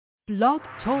Blog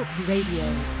Talk Radio.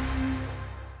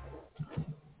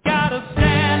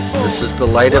 This is the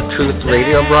Light of Truth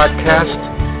radio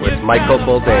broadcast with Michael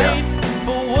Boldea.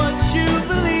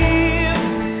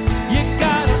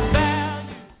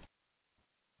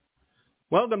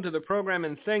 Welcome to the program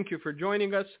and thank you for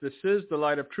joining us. This is the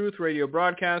Light of Truth radio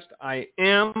broadcast. I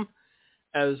am,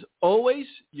 as always,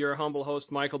 your humble host,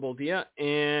 Michael Boldea,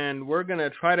 and we're going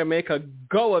to try to make a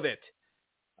go of it.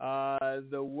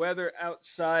 The weather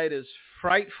outside is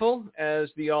frightful, as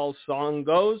the old song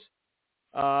goes.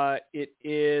 It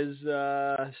is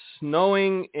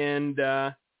snowing, and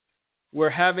we're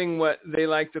having what they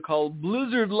like to call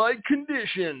blizzard-like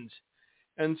conditions.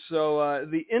 And so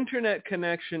the internet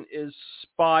connection is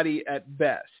spotty at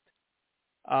best.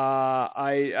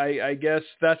 I guess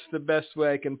that's the best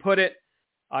way I can put it.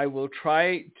 I will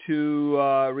try to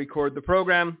record the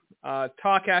program,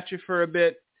 talk at you for a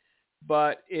bit.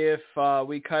 But if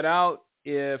we cut out,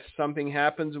 if something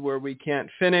happens where we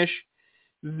can't finish,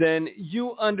 then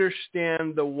you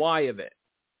understand the why of it.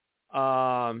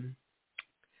 A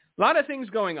lot of things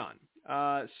going on.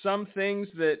 Some things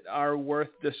that are worth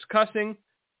discussing,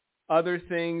 other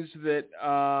things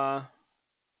that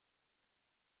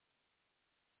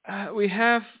we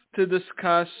have to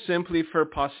discuss simply for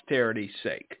posterity's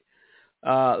sake.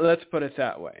 Let's put it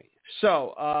that way.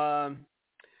 So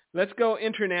let's go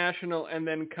international and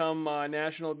then come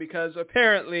national, because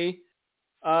apparently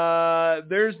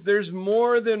there's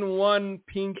more than one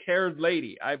pink-haired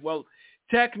lady. Well,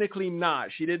 technically not.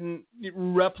 She didn't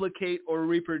replicate or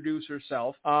reproduce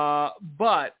herself.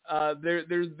 But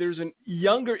there's a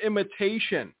younger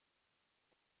imitation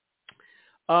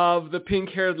of the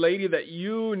pink-haired lady that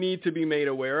you need to be made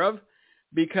aware of,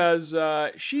 because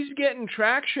she's getting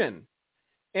traction.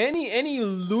 Any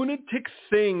lunatic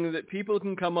thing that people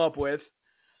can come up with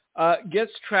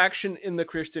gets traction in the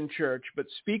Christian church. But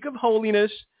speak of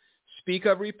holiness, speak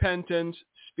of repentance,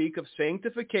 speak of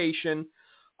sanctification,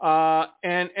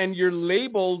 and you're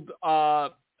labeled a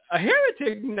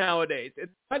heretic nowadays.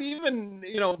 It's not even,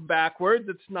 backwards.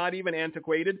 It's not even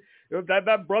antiquated.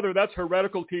 That brother, that's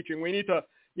heretical teaching. We need to,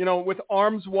 with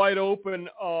arms wide open,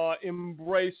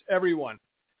 embrace everyone.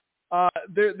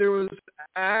 There was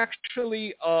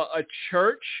actually a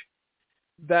church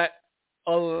that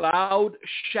allowed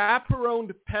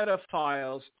chaperoned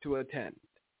pedophiles to attend.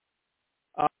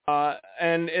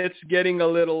 And it's getting a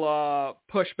little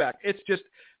pushback. It's just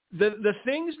the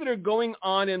things that are going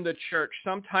on in the church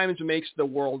sometimes makes the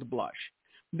world blush.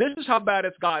 This is how bad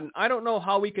it's gotten. I don't know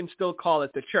how we can still call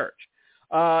it the church.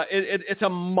 It's a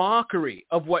mockery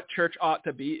of what church ought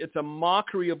to be. It's a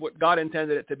mockery of what God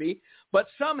intended it to be. But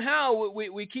somehow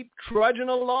we keep trudging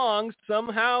along.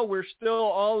 Somehow we're still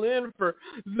all in for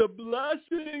the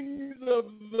blessings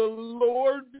of the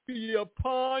Lord be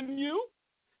upon you,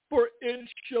 for it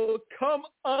shall come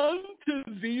unto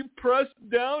thee, pressed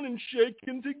down and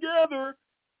shaken together.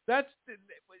 That's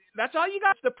all you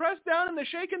got, the pressed down and the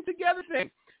shaken together thing.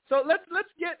 So let's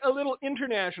get a little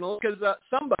international, because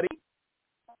somebody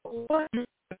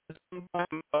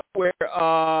where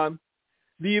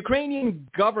the Ukrainian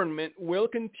government will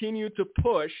continue to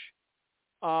push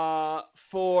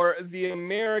for the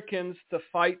Americans to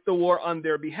fight the war on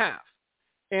their behalf.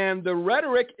 And the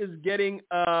rhetoric is getting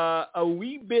a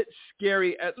wee bit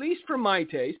scary, at least for my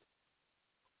taste.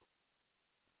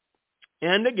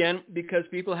 And again, because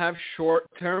people have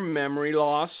short-term memory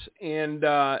loss, and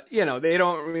they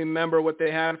don't remember what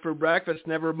they had for breakfast,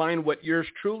 never mind what yours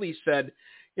truly said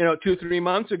 2-3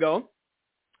 months ago.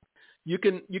 You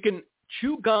can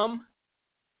chew gum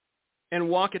and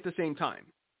walk at the same time.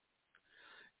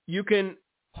 You can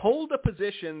hold a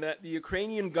position that the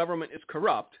Ukrainian government is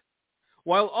corrupt,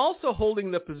 while also holding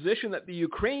the position that the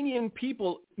Ukrainian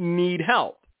people need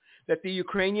help, that the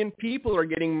Ukrainian people are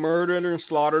getting murdered and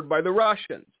slaughtered by the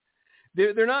Russians.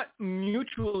 They're not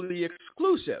mutually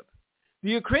exclusive.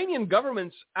 The Ukrainian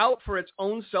government's out for its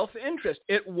own self-interest.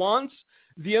 It wants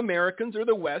the Americans or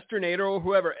the West or NATO or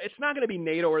whoever. It's not going to be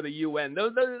NATO or the UN.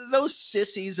 Those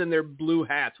sissies in their blue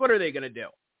hats, what are they going to do?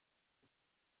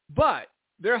 But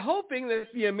they're hoping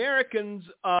that the Americans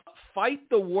fight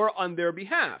the war on their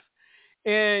behalf.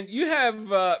 And you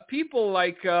have people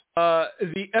like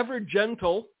the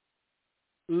ever-gentle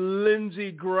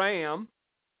Lindsey Graham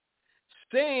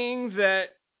saying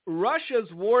that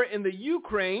Russia's war in the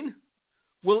Ukraine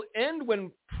will end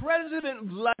when President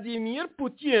Vladimir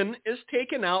Putin is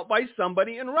taken out by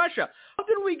somebody in Russia. How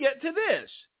did we get to this?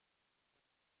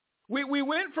 We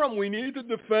went from we need to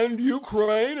defend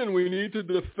Ukraine and we need to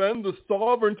defend the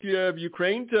sovereignty of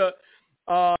Ukraine to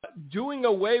doing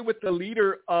away with the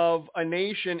leader of a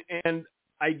nation and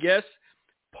I guess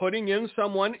putting in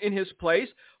someone in his place.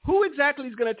 Who exactly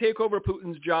is going to take over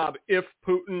Putin's job if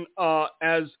Putin,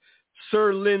 as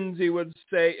Sir Lindsay would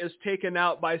say, is taken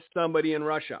out by somebody in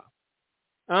Russia?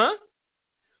 Huh?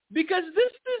 Because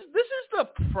this is the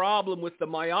problem with the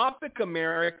myopic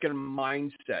American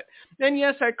mindset. And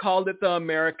yes, I called it the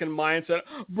American mindset.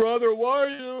 Brother, why are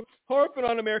you harping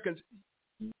on Americans?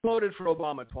 You voted for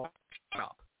Obama twice. Shut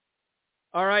up.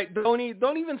 All right, don't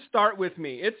even start with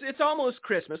me. It's almost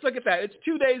Christmas. Look at that. It's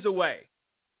 2 days away.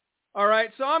 All right,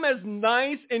 so I'm as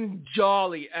nice and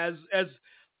jolly as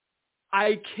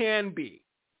I can be.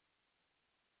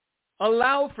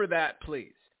 Allow for that,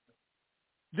 please.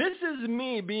 This is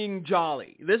me being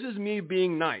jolly. This is me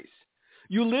being nice.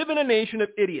 You live in a nation of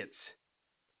idiots.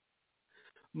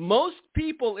 Most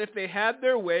people, if they had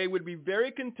their way, would be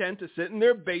very content to sit in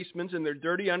their basements in their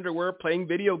dirty underwear playing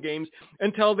video games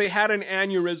until they had an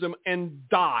aneurysm and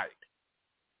died.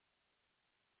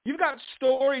 You've got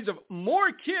stories of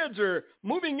more kids are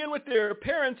moving in with their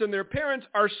parents and their parents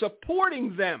are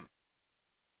supporting them.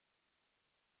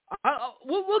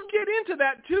 We'll get into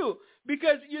that too,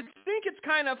 because you think it's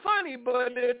kind of funny,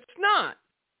 but it's not.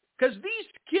 Because these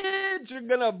kids are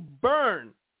going to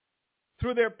burn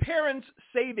through their parents'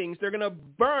 savings. They're going to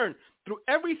burn through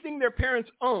everything their parents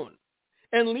own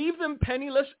and leave them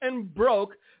penniless and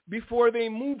broke before they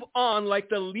move on like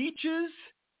the leeches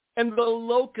and the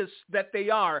locusts that they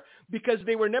are, because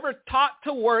they were never taught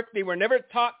to work. They were never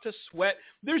taught to sweat.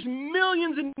 There's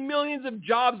millions and millions of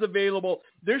jobs available.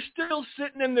 They're still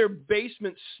sitting in their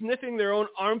basement sniffing their own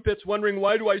armpits wondering,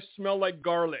 why do I smell like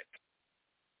garlic?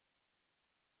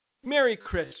 Merry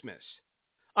Christmas.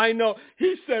 I know.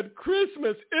 He said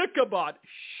Christmas, Ichabod.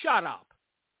 Shut up.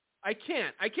 I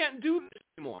can't do this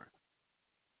anymore.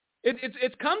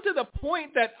 It's come to the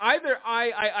point that either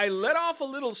I let off a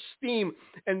little steam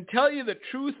and tell you the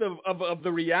truth of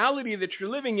the reality that you're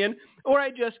living in, or I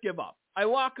just give up. I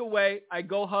walk away, I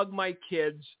go hug my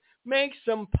kids, make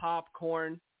some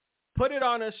popcorn, put it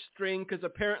on a string because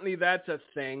apparently that's a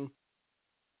thing,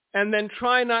 and then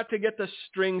try not to get the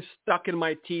string stuck in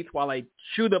my teeth while I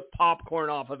chew the popcorn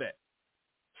off of it.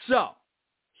 So,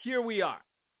 here we are.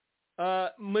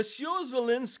 Monsieur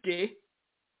Zelensky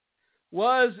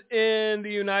was in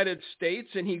the United States,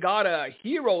 and he got a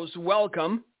hero's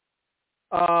welcome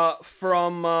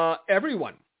from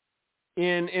everyone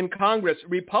in Congress,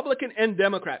 Republican and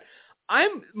Democrat.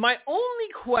 My only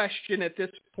question at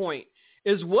this point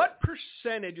is what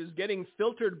percentage is getting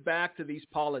filtered back to these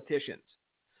politicians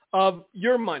of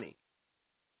your money?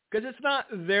 Because it's not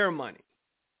their money.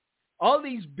 All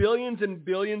these billions and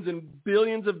billions and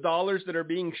billions of dollars that are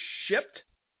being shipped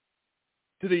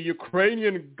to the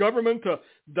Ukrainian government to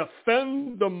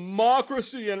defend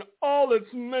democracy in all its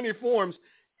many forms,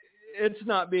 it's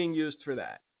not being used for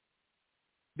that.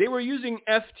 They were using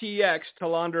FTX to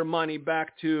launder money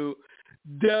back to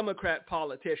Democrat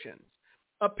politicians.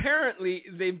 Apparently,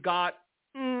 they've got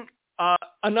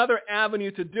another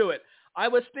avenue to do it. I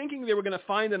was thinking they were going to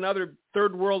find another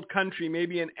third world country,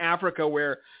 maybe in Africa,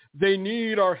 where they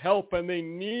need our help and they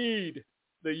need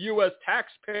the U.S.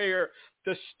 taxpayer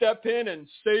to step in and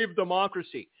save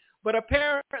democracy. But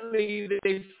apparently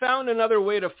they found another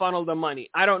way to funnel the money.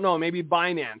 I don't know, maybe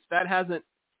Binance. That has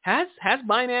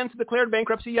Binance declared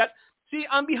bankruptcy yet? See,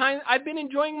 I'm behind. I've been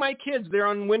enjoying my kids. They're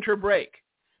on winter break.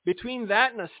 Between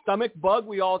that and a stomach bug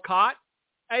we all caught,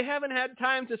 I haven't had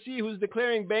time to see who's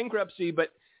declaring bankruptcy, but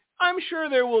I'm sure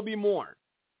there will be more.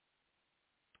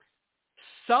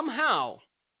 Somehow,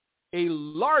 a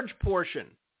large portion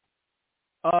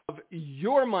of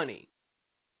your money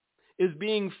is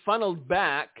being funneled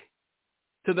back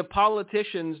to the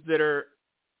politicians that are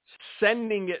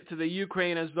sending it to the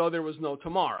Ukraine as though there was no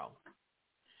tomorrow.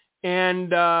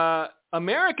 And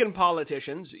American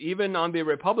politicians, even on the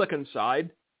Republican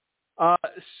side,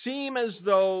 seem as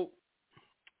though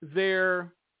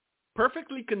they're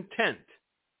perfectly content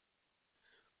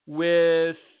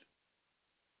with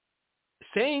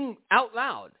saying out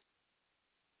loud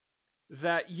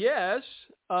that, yes,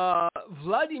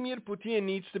 Vladimir Putin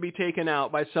needs to be taken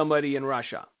out by somebody in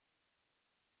Russia.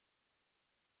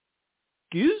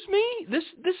 Excuse me? This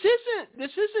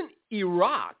isn't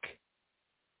Iraq.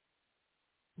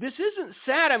 This isn't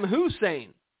Saddam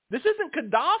Hussein. This isn't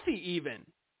Gaddafi even.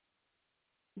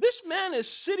 This man is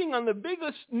sitting on the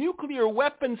biggest nuclear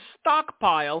weapons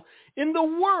stockpile in the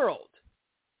world.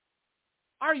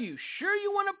 Are you sure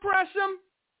you want to press him?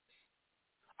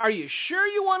 Are you sure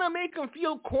you want to make him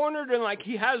feel cornered and like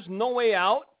he has no way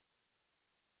out?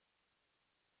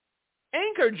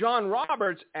 Anchor John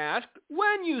Roberts asked,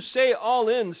 when you say all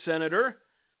in, Senator,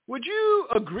 Would you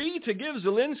agree to give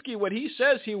Zelensky what he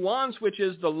says he wants, which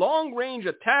is the long-range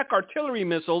attack artillery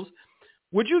missiles?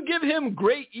 Would you give him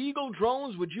Great Eagle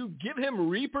drones? Would you give him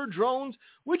Reaper drones?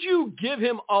 Would you give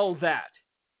him all that?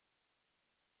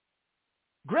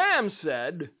 Graham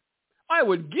said, I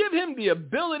would give him the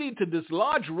ability to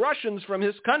dislodge Russians from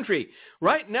his country.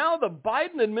 Right now, the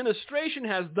Biden administration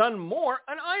has done more,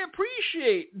 and I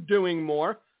appreciate doing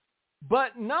more,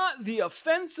 but not the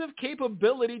offensive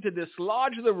capability to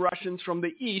dislodge the Russians from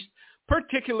the east,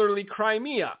 particularly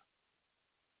Crimea.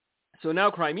 So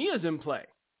now Crimea is in play.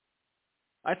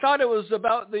 I thought it was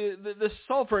about the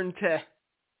sovereignty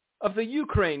of the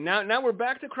Ukraine. Now we're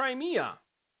back to Crimea.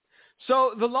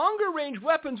 So the longer-range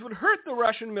weapons would hurt the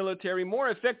Russian military more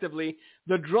effectively.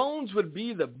 The drones would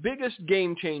be the biggest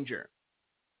game changer.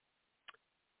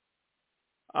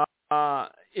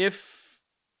 If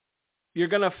you're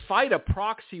going to fight a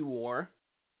proxy war,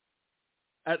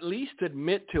 at least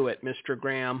admit to it, Mr.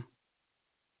 Graham.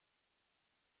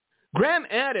 Graham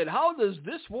added, how does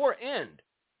this war end?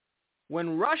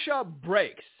 When Russia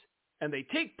breaks and they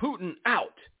take Putin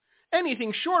out,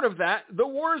 anything short of that, the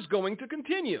war is going to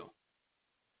continue.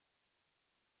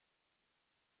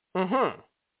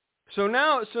 So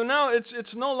now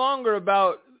it's no longer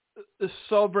about the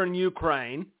sovereign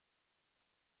Ukraine.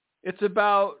 It's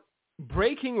about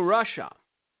breaking Russia.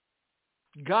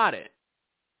 Got it.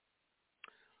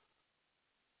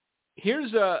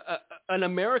 Here's an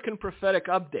American prophetic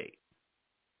update.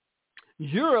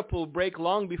 Europe will break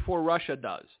long before Russia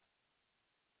does.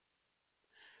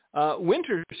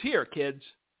 Winter's here, kids.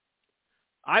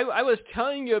 I was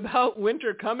telling you about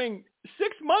winter coming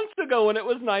 6 months ago when it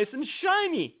was nice and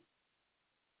shiny.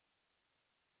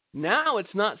 Now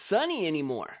it's not sunny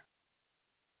anymore.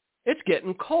 It's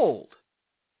getting cold.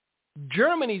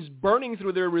 Germany's burning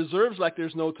through their reserves like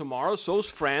there's no tomorrow. So's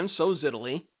France, so's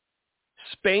Italy.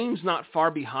 Spain's not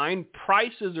far behind.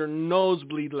 Prices are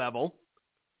nosebleed level.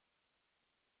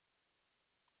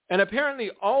 And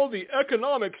apparently all the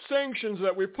economic sanctions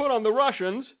that we put on the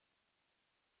Russians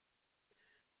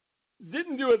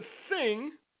didn't do a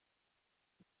thing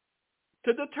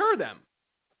to deter them.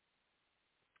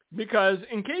 Because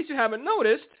in case you haven't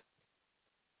noticed,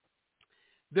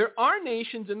 there are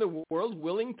nations in the world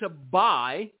willing to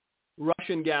buy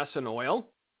Russian gas and oil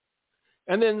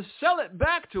and then sell it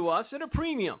back to us at a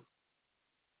premium.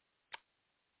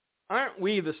 Aren't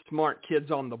we the smart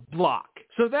kids on the block?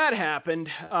 So that happened.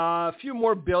 A few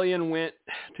more billion went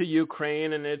to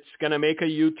Ukraine, and it's going to make a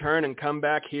U-turn and come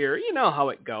back here. You know how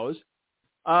it goes.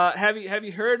 Have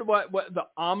you heard what the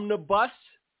omnibus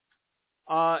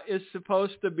is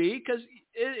supposed to be? Because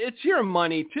it's your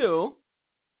money too.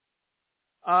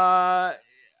 I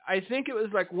think it was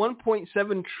like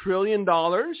 $1.7 trillion.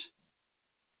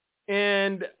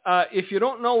 And if you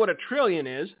don't know what a trillion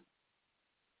is,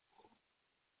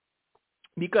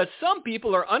 because some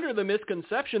people are under the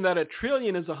misconception that a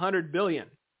trillion is 100 billion.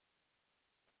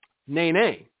 Nay,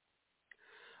 nay.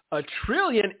 A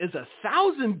trillion is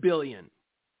 1,000 billion.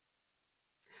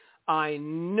 I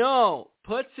know.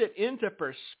 Puts it into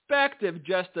perspective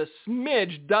just a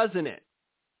smidge, doesn't it?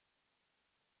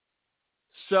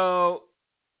 So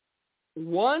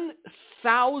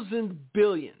 1,000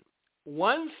 billion,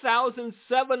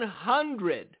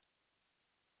 1,700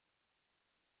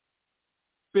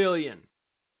 billion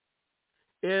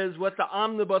is what the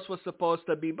omnibus was supposed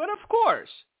to be. But of course,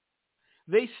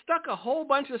 they stuck a whole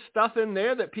bunch of stuff in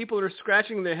there that people are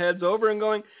scratching their heads over and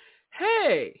going,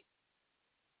 hey,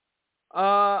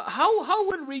 how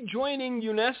would rejoining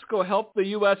UNESCO help the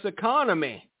U.S.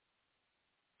 economy?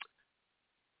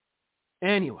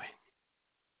 Anyway,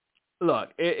 look,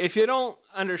 if you don't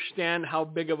understand how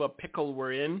big of a pickle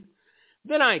we're in,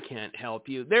 then I can't help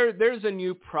you. There's a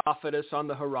new prophetess on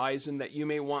the horizon that you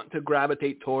may want to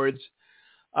gravitate towards.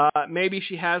 Maybe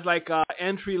she has like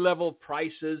entry-level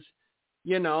prices,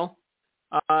 you know,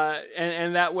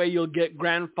 and that way you'll get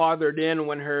grandfathered in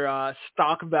when her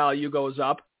stock value goes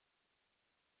up.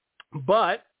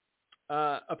 But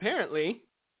apparently,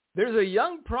 there's a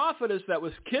young prophetess that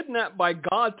was kidnapped by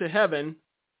God to heaven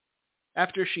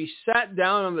after she sat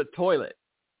down on the toilet.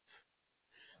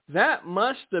 That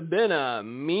must have been a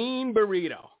mean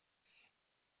burrito.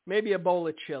 Maybe a bowl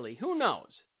of chili. Who knows?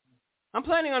 I'm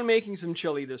planning on making some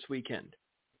chili this weekend.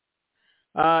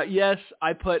 Yes,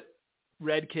 I put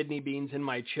red kidney beans in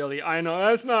my chili. I know,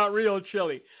 that's not real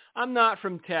chili. I'm not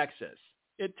from Texas.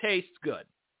 It tastes good.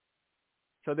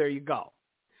 So there you go.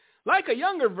 Like a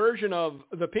younger version of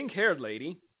the pink-haired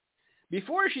lady,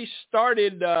 before she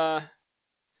started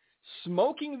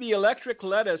smoking the electric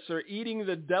lettuce or eating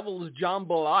the devil's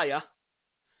jambalaya,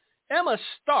 Emma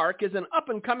Stark is an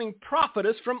up-and-coming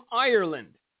prophetess from Ireland.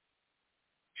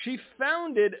 She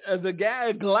founded the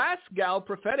Glasgow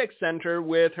Prophetic Center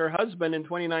with her husband in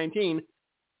 2019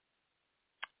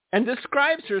 and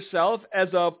describes herself as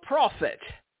a prophet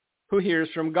who hears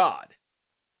from God,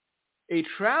 a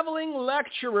traveling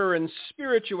lecturer in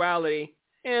spirituality,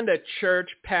 and a church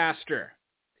pastor.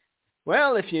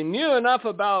 Well, if you knew enough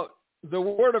about the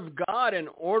Word of God in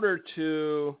order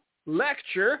to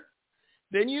lecture,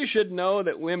 then you should know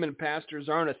that women pastors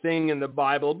aren't a thing in the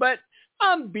Bible. But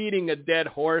I'm beating a dead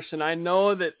horse, and I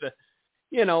know that the,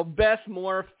 Beth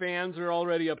Moore fans are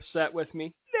already upset with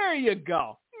me. There you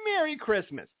go. Merry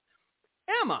Christmas.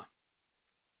 Emma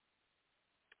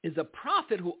is a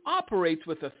prophet who operates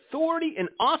with authority and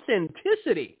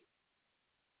authenticity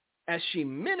as she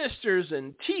ministers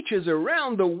and teaches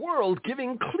around the world,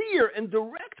 giving clear and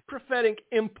direct prophetic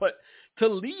input to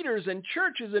leaders and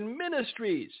churches and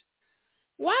ministries.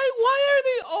 Why are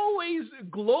they always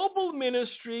global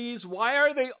ministries? Why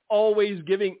are they always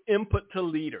giving input to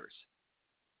leaders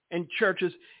and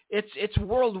churches? It's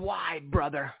worldwide,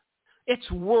 brother. It's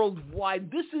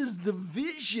worldwide. This is the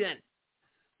vision.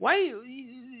 Why?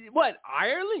 What,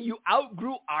 Ireland? You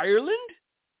outgrew Ireland?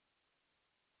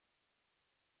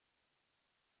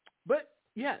 But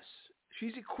yes,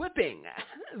 she's equipping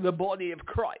the body of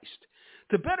Christ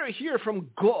to better hear from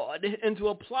God and to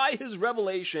apply his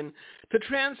revelation to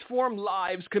transform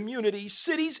lives, communities,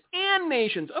 cities, and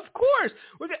nations. Of course.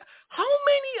 How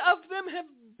many of them have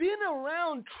been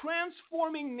around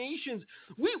transforming nations?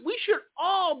 We should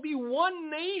all be one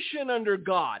nation under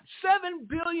God. 7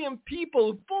 billion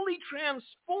people fully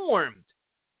transformed.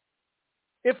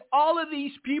 If all of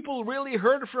these people really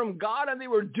heard from God and they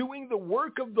were doing the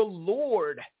work of the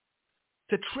Lord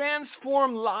to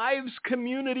transform lives,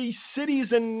 communities, cities,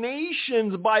 and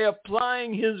nations by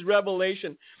applying his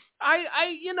revelation.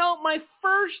 My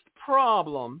first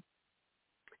problem,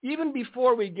 even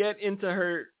before we get into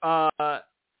her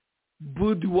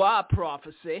boudoir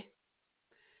prophecy,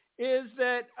 is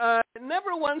that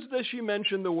never once does she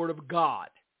mention the word of God.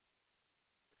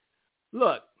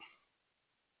 Look,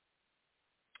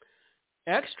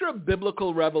 extra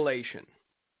biblical revelation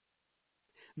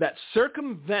that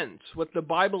circumvents what the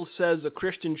Bible says a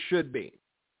Christian should be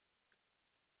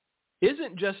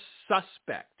isn't just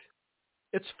suspect.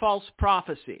 It's false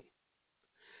prophecy.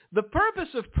 The purpose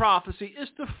of prophecy is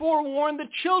to forewarn the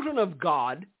children of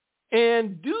God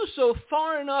and do so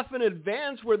far enough in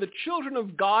advance where the children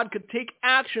of God could take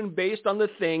action based on the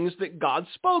things that God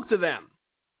spoke to them.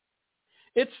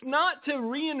 It's not to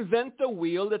reinvent the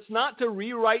wheel. It's not to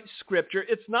rewrite scripture.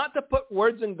 It's not to put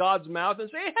words in God's mouth and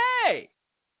say, hey,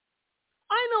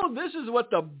 I know this is what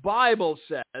the Bible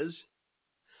says,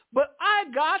 but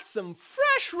I got some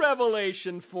fresh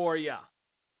revelation for you.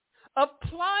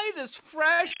 Apply this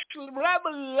fresh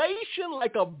revelation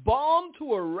like a balm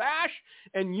to a rash,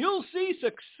 and you'll see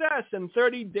success in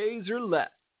 30 days or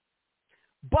less.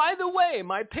 By the way,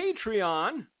 my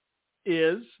Patreon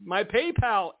is, my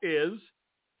PayPal is,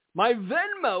 my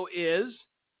Venmo is.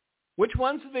 Which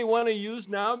ones do they want to use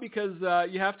now? Because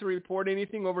you have to report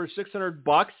anything over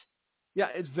 $600. Yeah,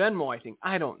 it's Venmo, I think.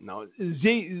 I don't know. Is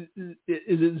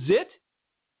it Zit?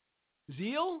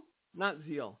 Zeal? Not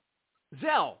Zeal.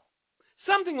 Zelle.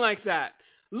 Something like that.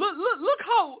 Look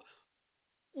how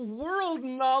world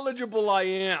knowledgeable I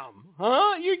am.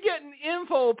 Huh? You're getting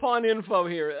info upon info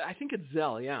here. I think it's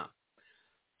Zelle, yeah.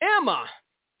 Emma.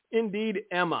 Indeed,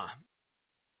 Emma.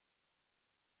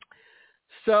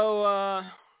 So,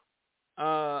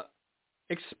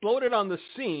 exploded on the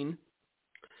scene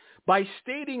by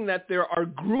stating that there are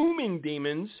grooming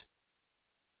demons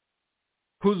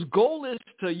whose goal is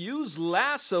to use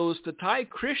lassos to tie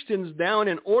Christians down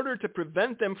in order to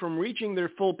prevent them from reaching their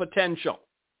full potential.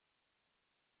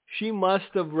 She must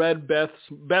have read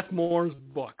Beth Moore's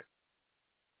book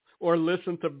or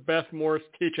listened to Beth Moore's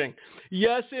teaching.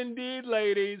 Yes, indeed,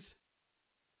 ladies.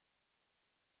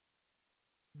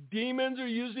 Demons are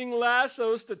using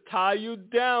lassos to tie you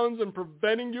down and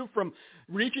preventing you from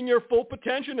reaching your full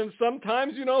potential. And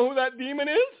sometimes you know who that demon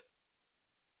is?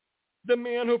 The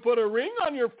man who put a ring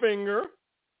on your finger.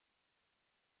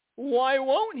 Why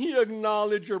won't he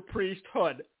acknowledge your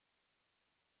priesthood?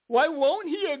 Why won't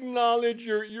he acknowledge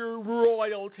your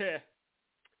royalty?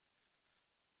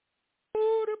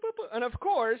 And of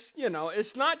course,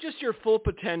 it's not just your full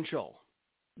potential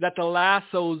that the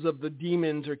lassos of the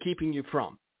demons are keeping you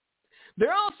from.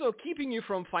 They're also keeping you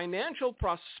from financial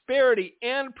prosperity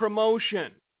and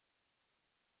promotion.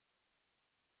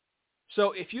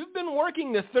 So if you've been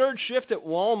working the third shift at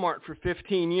Walmart for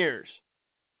 15 years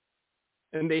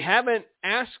and they haven't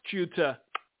asked you to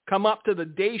come up to the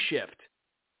day shift,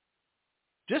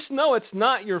 just know it's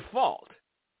not your fault.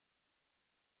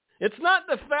 It's not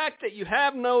the fact that you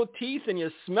have no teeth and you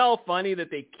smell funny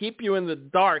that they keep you in the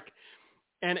dark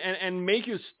and make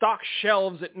you stock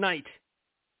shelves at night.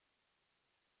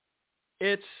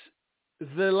 It's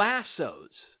the lassos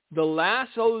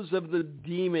of the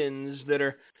demons that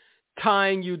are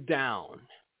tying you down.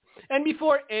 And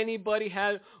before anybody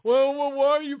had, well, why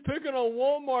are you picking on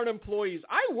Walmart employees?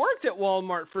 I worked at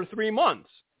Walmart for 3 months.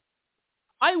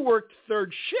 I worked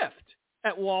third shift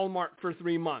at Walmart for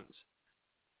 3 months.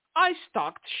 I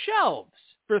stocked shelves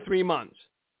for 3 months.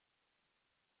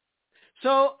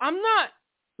 So I'm not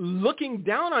looking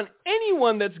down on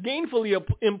anyone that's gainfully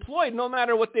employed, no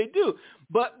matter what they do.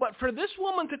 But for this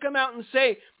woman to come out and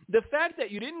say the fact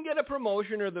that you didn't get a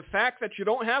promotion, or the fact that you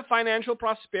don't have financial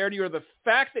prosperity, or the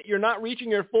fact that you're not reaching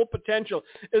your full potential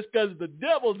is because the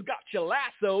devil's got you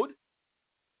lassoed,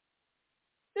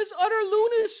 is utter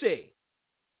lunacy.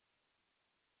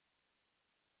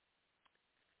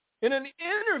 In an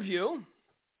interview,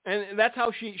 and that's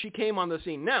how she came on the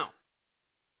scene. Now,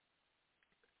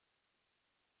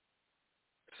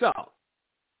 so,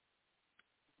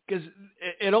 because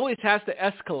it always has to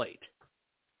escalate.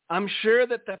 I'm sure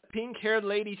that the pink-haired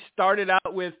lady started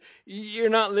out with, you're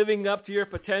not living up to your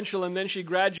potential, and then she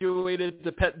graduated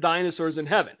to pet dinosaurs in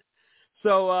heaven.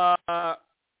 So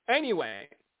anyway,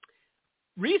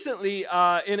 recently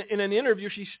in an interview,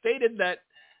 she stated that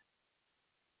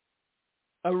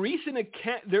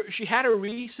she had a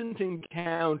recent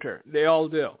encounter, they all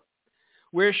do,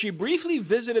 where she briefly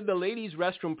visited the ladies'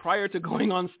 restroom prior to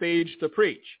going on stage to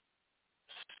preach.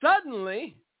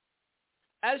 Suddenly,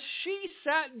 as she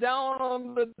sat down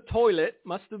on the toilet,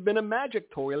 must have been a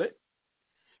magic toilet,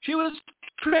 she was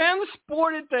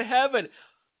transported to heaven.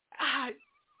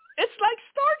 It's like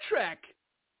Star Trek.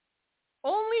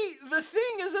 Only the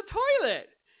thing is a toilet.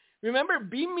 Remember,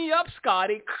 beam me up,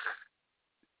 Scotty.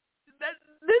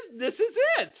 This is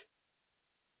it.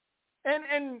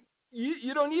 And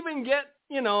you don't even get,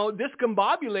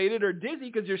 discombobulated or dizzy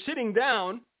because you're sitting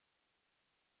down.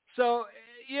 So,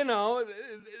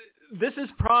 this is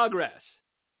progress.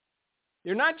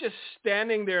 You're not just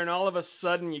standing there and all of a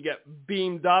sudden you get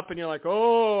beamed up and you're like,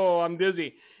 oh, I'm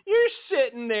dizzy. You're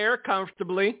sitting there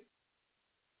comfortably.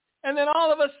 And then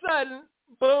all of a sudden,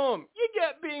 boom, you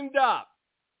get beamed up.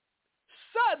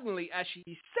 Suddenly, as she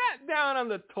sat down on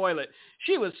the toilet,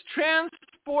 she was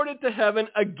transported to heaven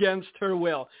against her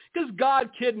will. Because God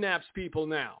kidnaps people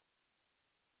now.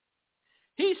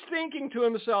 He's thinking to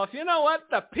himself, you know what?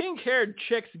 The pink-haired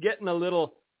chick's getting a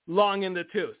little long in the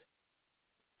tooth.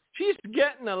 She's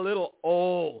getting a little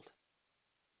old.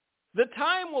 The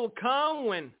time will come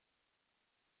when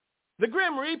the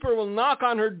Grim Reaper will knock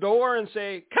on her door and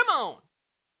say, come on.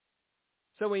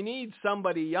 So we need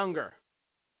somebody younger.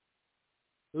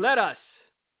 Let us,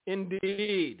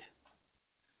 indeed,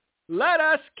 let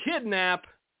us kidnap.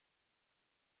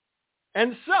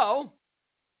 And so,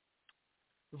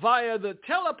 via the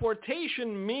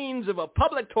teleportation means of a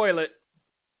public toilet,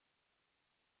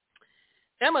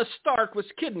 Emma Stark was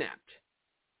kidnapped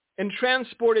and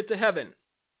transported to heaven.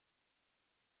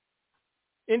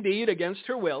 Indeed, against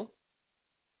her will.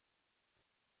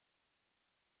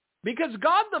 Because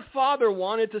God the Father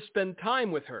wanted to spend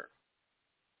time with her.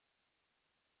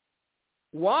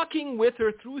 Walking with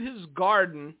her through his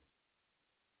garden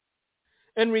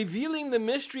and revealing the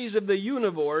mysteries of the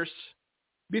universe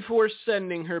before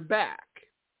sending her back.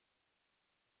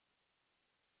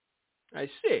 I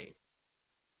see.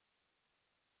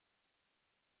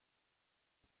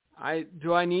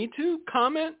 Do I need to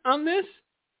comment on this?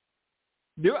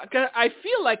 I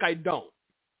feel like I don't.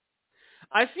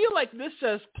 I feel like this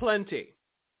says plenty.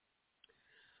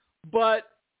 But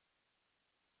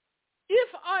if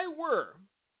I were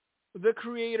the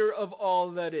creator of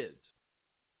all that is,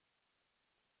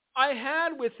 I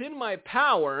had within my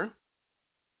power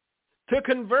to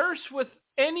converse with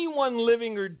anyone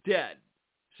living or dead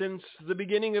since the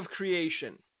beginning of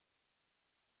creation.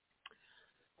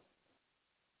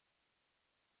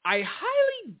 I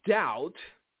highly doubt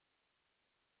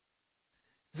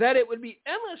that it would be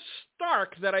Emma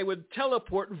Stark that I would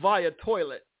teleport via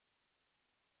toilet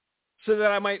so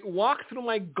that I might walk through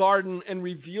my garden and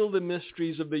reveal the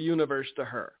mysteries of the universe to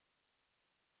her.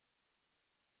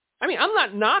 I mean, I'm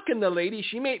not knocking the lady.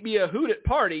 She may be a hoot at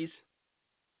parties.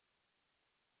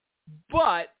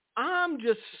 But I'm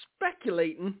just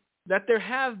speculating that there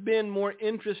have been more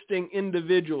interesting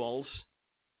individuals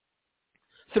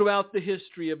throughout the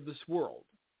history of this world.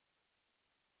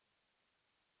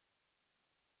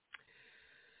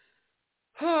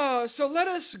 So let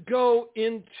us go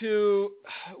into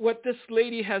what this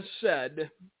lady has said,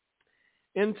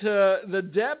 into the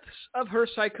depths of her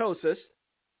psychosis,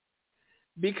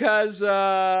 because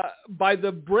by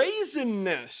the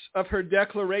brazenness of her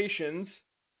declarations,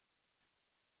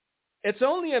 it's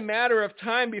only a matter of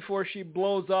time before she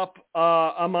blows up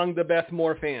among the Beth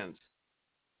Moore fans.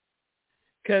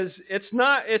 Because it's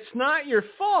not your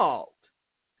fault.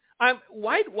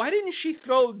 Why didn't she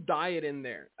throw diet in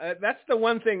there? That's the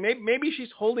one thing. Maybe she's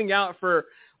holding out for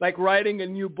like writing a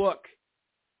new book,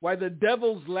 Why the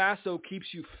Devil's Lasso Keeps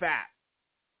You Fat.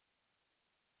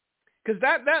 Because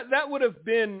that would have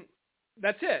been,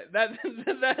 that's it. That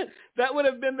would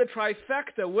have been the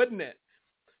trifecta, wouldn't it?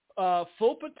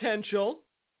 Full potential,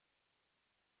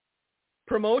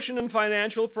 promotion and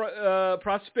financial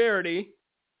prosperity,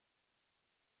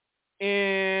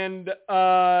 and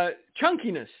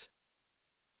chunkiness.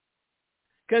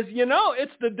 Because,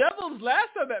 it's the devil's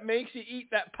lasso that makes you eat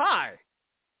that pie.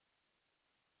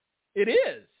 It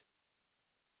is.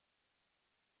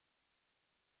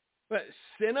 But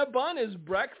Cinnabon is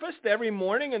breakfast every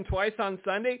morning and twice on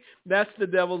Sunday. That's the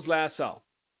devil's lasso.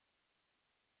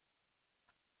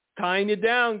 Tying you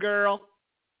down, girl.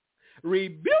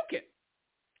 Rebuke it.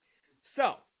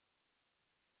 So,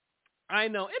 I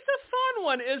know. It's a fun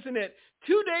one, isn't it?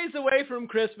 2 days away from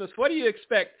Christmas. What do you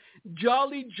expect?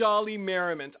 Jolly, jolly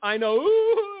merriment. I know.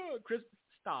 Ooh, Christmas.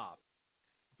 Stop.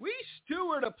 We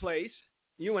steward a place,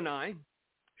 you and I,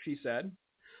 she said,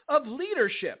 of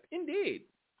leadership. Indeed.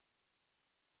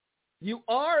 You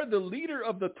are the leader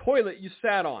of the toilet you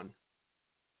sat on.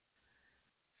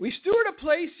 We steward a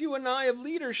place, you and I, of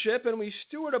leadership, and we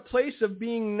steward a place of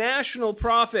being national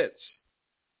prophets.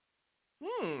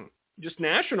 Just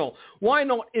national. Why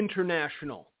not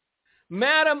international?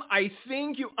 Madam, I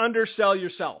think you undersell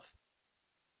yourself.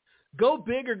 Go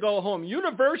big or go home.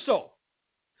 Universal.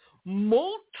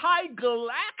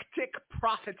 Multi-galactic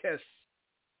prophetess.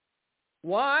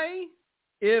 Why?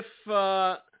 If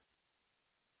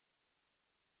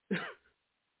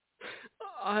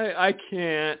I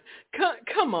can't.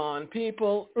 Come on,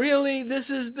 people. Really? This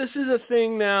is a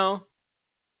thing now.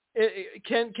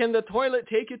 Can the toilet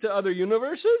take you to other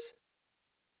universes?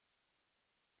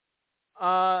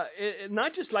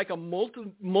 Not just like a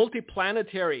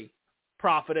multiplanetary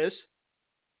prophetess,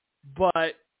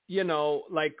 but,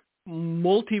 like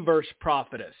multiverse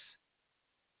prophetess.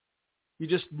 You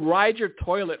just ride your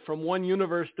toilet from one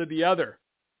universe to the other,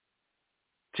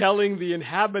 telling the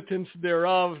inhabitants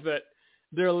thereof that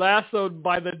they're lassoed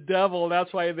by the devil.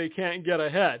 That's why they can't get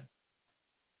ahead.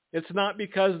 It's not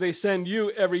because they send you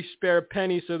every spare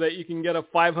penny so that you can get a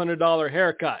 $500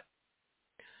 haircut.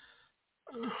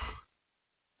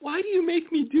 Why do you make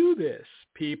me do this,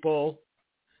 people?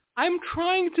 I'm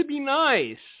trying to be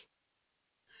nice.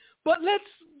 But let's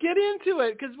get into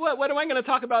it, because what am I going to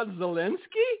talk about, Zelensky?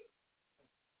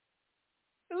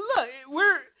 Look,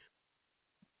 we're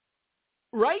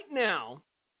right now,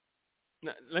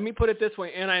 let me put it this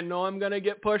way, and I know I'm going to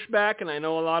get pushback, and I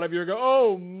know a lot of you are going,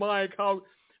 oh, Mike, how...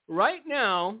 Right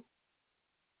now,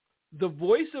 the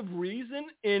voice of reason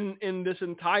in this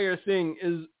entire thing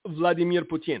is Vladimir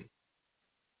Putin.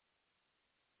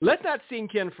 Let that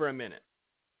sink in for a minute.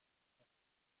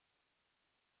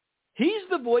 He's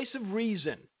the voice of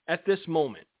reason at this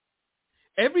moment.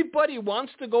 Everybody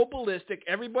wants to go ballistic.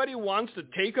 Everybody wants to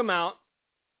take him out.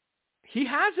 He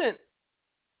hasn't.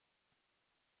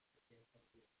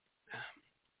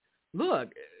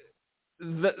 Look,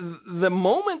 the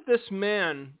moment this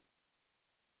man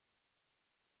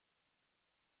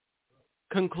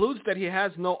concludes that he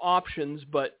has no options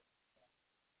but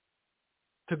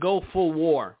to go full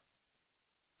war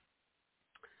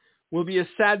will be a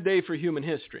sad day for human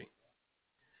history.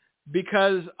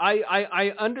 Because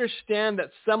I understand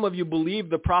that some of you believe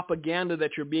the propaganda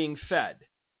that you're being fed.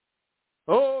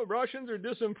 Oh, Russians are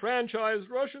disenfranchised.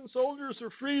 Russian soldiers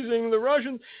are freezing. The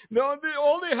Russians, no,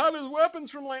 all they have is weapons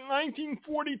from like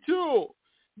 1942.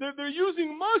 They're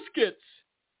using muskets.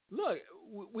 Look,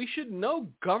 we should know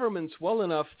governments well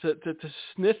enough to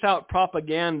sniff out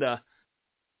propaganda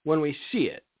when we see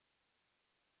it.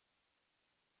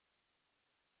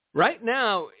 Right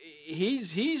now, he's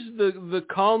the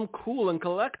calm, cool, and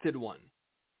collected one.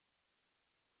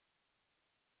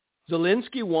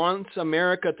 Zelensky wants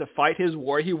America to fight his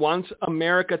war. He wants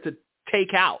America to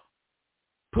take out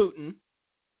Putin,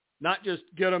 not just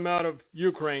get him out of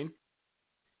Ukraine.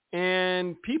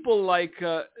 And people like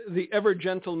the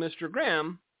ever-gentle Mr.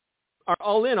 Graham are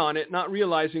all in on it, not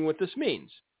realizing what this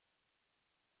means.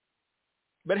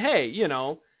 But hey,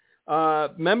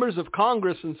 members of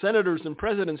Congress and senators and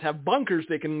presidents have bunkers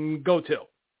they can go to.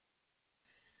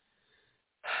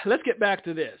 let's get back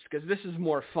to this, because this is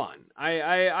more fun.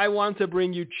 I want to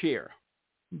bring you cheer.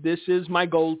 This is my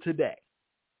goal today.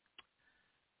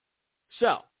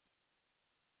 So,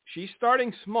 she's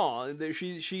starting small.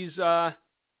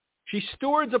 She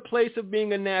stewards a place of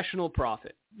being a national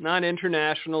prophet, not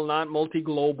international, not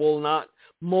multi-global, not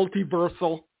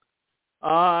multiversal.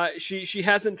 She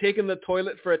hasn't taken the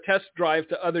toilet for a test drive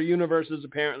to other universes,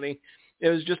 apparently. It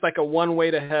was just like a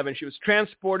one-way to heaven. She was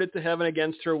transported to heaven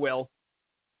against her will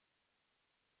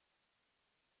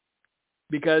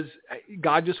because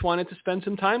God just wanted to spend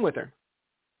some time with her.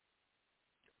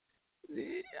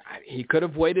 He could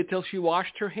have waited till she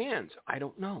washed her hands. I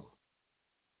don't know.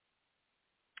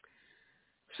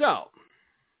 So,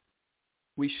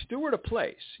 we steward a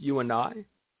place, you and I,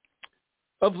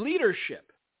 of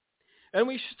leadership. And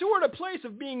we steward a place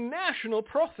of being national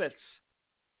prophets.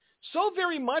 So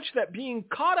very much that being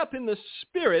caught up in the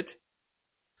Spirit,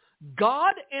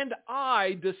 God and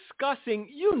I discussing,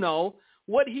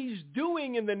 what he's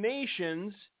doing in the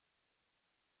nations,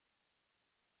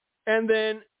 and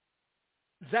then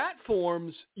that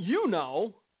forms,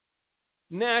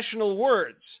 national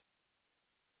words.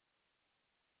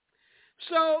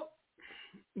 So,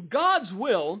 God's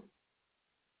will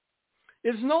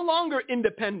is no longer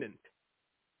independent.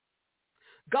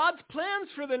 God's plans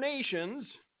for the nations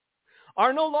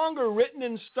are no longer written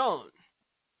in stone.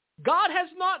 God has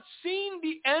not seen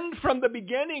the end from the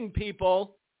beginning,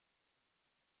 people.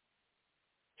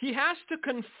 He has to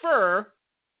confer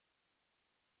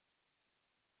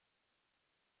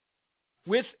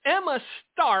with Emma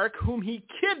Stark, whom he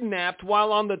kidnapped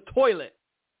while on the toilet.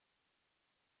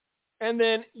 And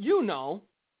then,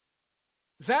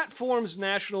 that forms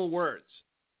national words.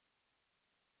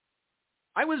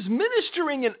 I was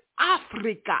ministering in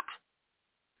Africa,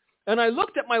 and I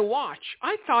looked at my watch.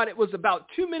 I thought it was about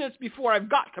 2 minutes before I've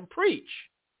got to preach.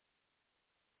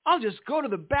 I'll just go to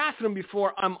the bathroom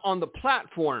before I'm on the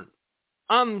platform.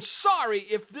 I'm sorry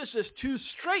if this is too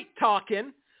straight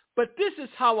talking, but this is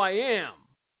how I am.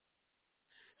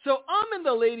 So I'm in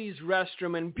the ladies'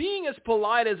 restroom, and being as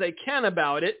polite as I can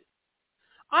about it,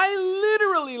 I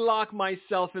literally lock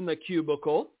myself in the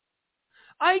cubicle.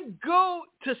 I go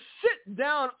to sit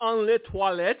down on le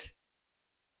toilette.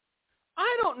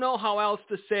 I don't know how else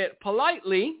to say it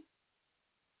politely.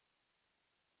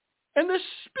 And the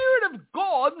Spirit of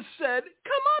God said,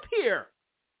 come up here.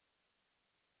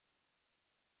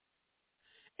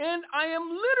 And I am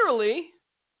literally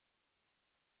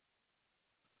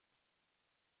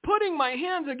putting my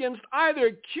hands against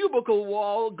either cubicle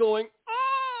wall going,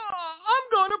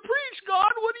 I'm going to preach,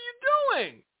 God. What are you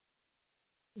doing?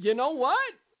 You know what?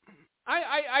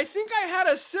 I think I had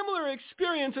a similar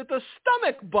experience with the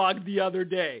stomach bug the other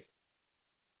day.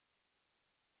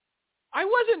 I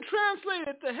wasn't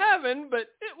translated to heaven, but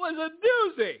it was a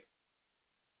doozy.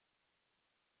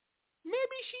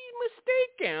 Maybe she's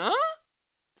mistaken, huh?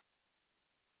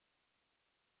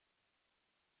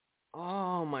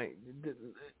 Oh my,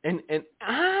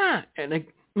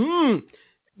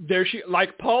 there she,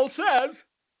 like Paul says,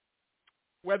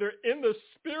 whether in the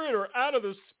Spirit or out of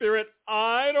the Spirit,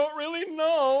 I don't really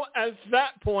know at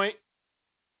that point.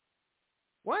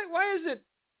 Why is it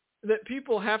that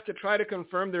people have to try to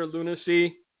confirm their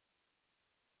lunacy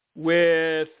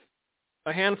with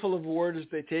a handful of words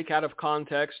they take out of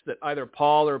context that either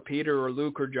Paul or Peter or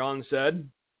Luke or John said?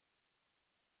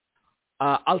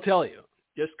 I'll tell you,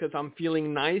 just because I'm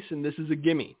feeling nice and this is a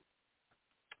gimme.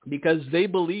 Because they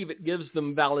believe it gives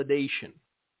them validation.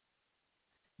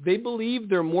 They believe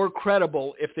they're more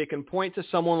credible if they can point to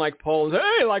someone like Paul and say,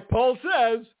 hey, like Paul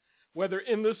says, whether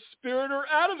in the Spirit or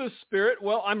out of the Spirit,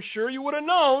 well, I'm sure you would have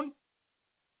known.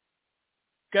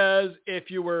 Because if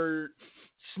you were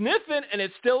sniffing and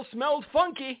it still smelled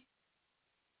funky,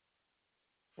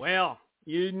 well,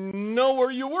 you know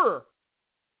where you were.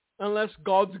 Unless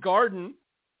God's garden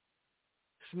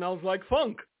smells like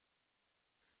funk.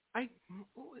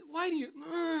 Why do you...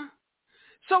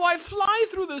 So I fly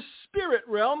through the spirit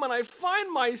realm and I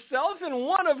find myself in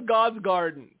one of God's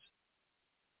gardens.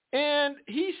 And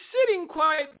he's sitting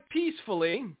quite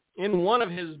peacefully in one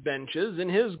of his benches in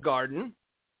his garden.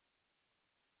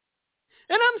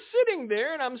 And I'm sitting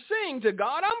there and I'm saying to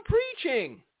God, I'm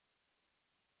preaching.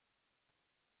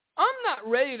 I'm not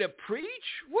ready to preach.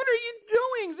 What are you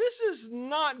doing? This is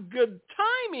not good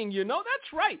timing,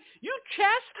 That's right. You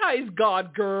chastise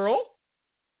God, girl.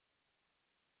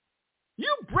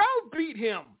 You browbeat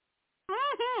him.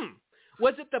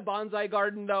 Was it the bonsai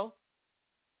garden, though?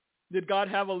 Did God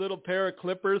have a little pair of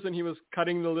clippers and he was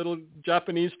cutting the little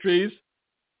Japanese trees?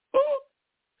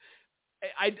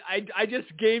 I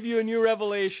just gave you a new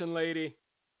revelation, lady.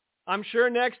 I'm sure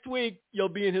next week you'll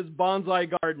be in his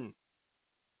bonsai garden.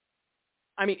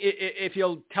 I mean, if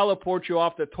he'll teleport you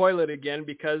off the toilet again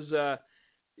because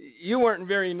you weren't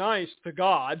very nice to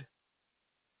God,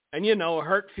 and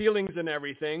hurt feelings and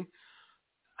everything.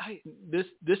 This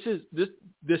is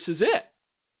it.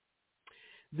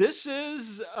 This is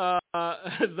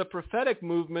the prophetic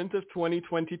movement of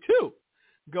 2022,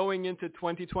 going into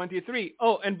 2023.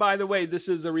 Oh, and by the way, this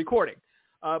is a recording,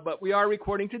 but we are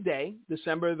recording today,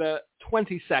 December the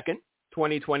 22nd,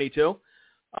 2022.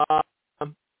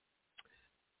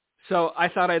 So I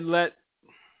thought I'd let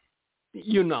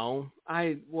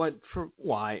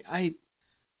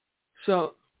So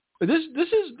this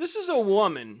is a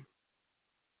woman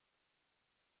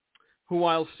who,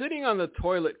 while sitting on the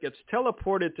toilet, gets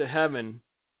teleported to heaven,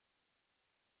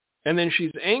 and then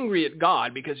she's angry at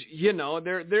God because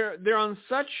they're on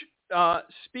such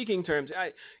speaking terms.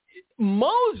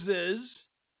 Moses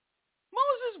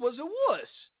was a wuss.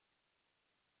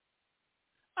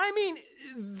 I mean,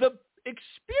 the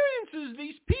experiences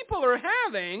these people are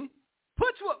having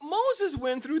puts what Moses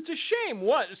went through to shame.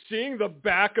 What? Seeing the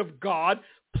back of God?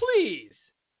 Please.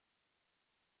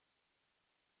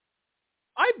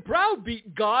 I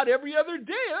browbeat God every other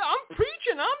day. I'm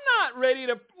preaching. I'm not ready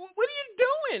to... What are you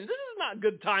doing? This is not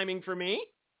good timing for me.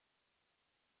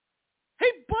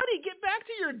 Hey, buddy, get back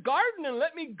to your garden and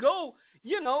let me go,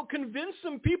 convince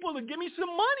some people to give me some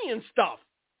money and stuff.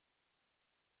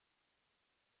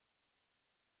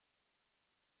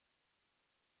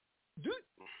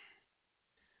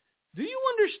 Do you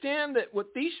understand that what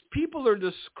these people are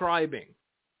describing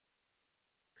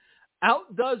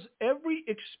outdoes every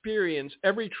experience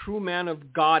every true man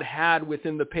of God had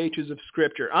within the pages of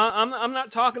Scripture? I'm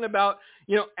not talking about,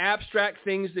 abstract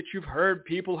things that you've heard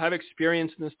people have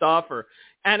experienced and stuff, or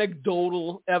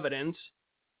anecdotal evidence,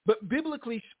 but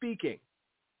biblically speaking.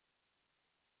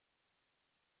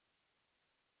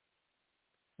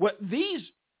 What these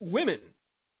women,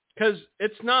 because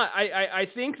it's not, I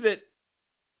think that,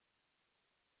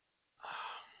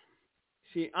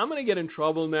 see, I'm going to get in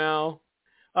trouble now.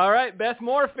 All right, Beth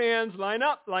Moore fans, line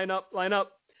up.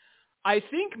 I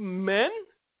think men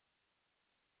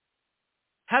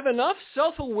have enough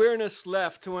self-awareness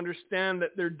left to understand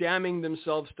that they're damning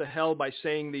themselves to hell by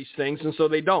saying these things, and so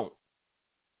they don't.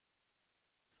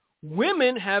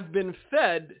 Women have been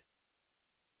fed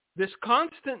this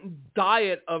constant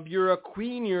diet of you're a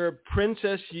queen, you're a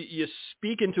princess, you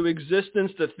speak into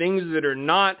existence the things that are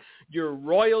not, your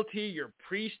royalty, your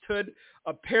priesthood.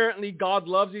 Apparently God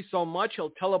loves you so much he'll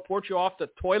teleport you off the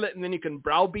toilet and then you can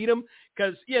browbeat him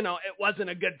because, it wasn't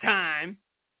a good time.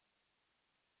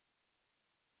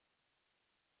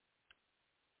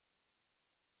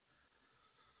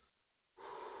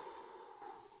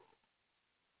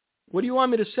 What do you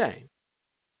want me to say?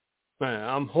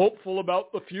 I'm hopeful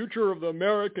about the future of the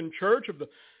American church, of the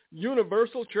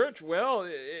universal church. Well,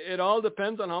 it all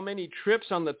depends on how many trips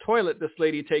on the toilet this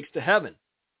lady takes to heaven.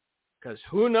 Because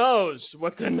who knows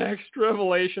what the next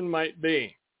revelation might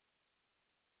be.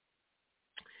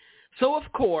 So, of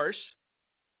course,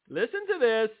 listen to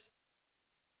this.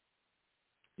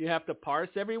 You have to parse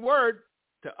every word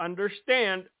to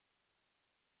understand.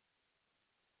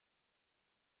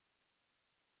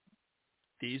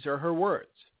 These are her words.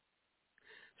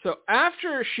 So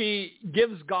after she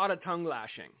gives God a tongue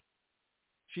lashing,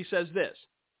 she says this.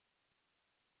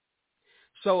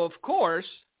 So, of course,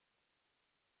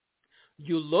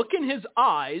 you look in his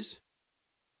eyes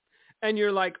and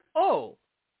you're like, oh,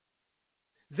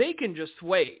 they can just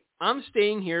wait. I'm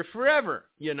staying here forever,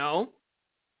 There's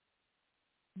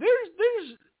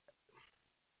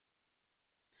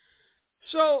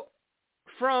So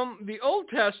from the Old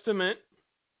Testament,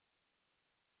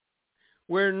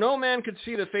 where no man could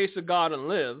see the face of God and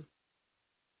live,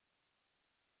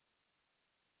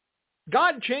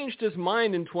 God changed his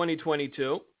mind in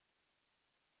 2022,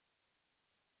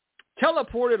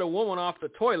 teleported a woman off the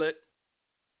toilet,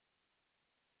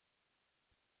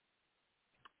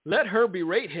 let her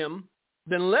berate him,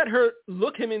 then let her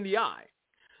look him in the eye.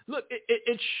 Look,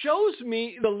 it shows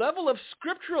me the level of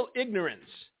scriptural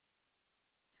ignorance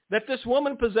that this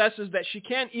woman possesses, that she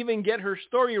can't even get her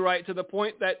story right to the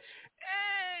point that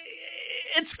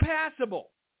it's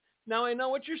passable. Now, I know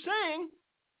what you're saying.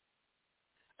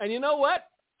 And you know what?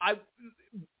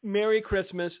 Merry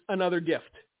Christmas, another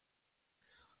gift.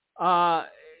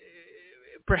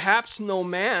 Perhaps no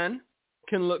man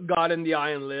can look God in the eye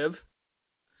and live,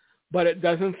 but it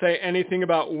doesn't say anything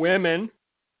about women.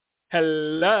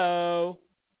 Hello.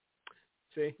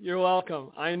 See, you're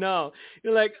welcome. I know.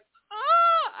 You're like,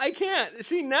 I can't.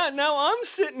 See, now I'm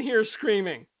sitting here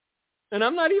screaming, and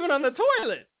I'm not even on the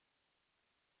toilet.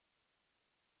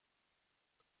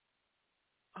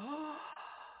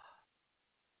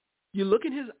 You look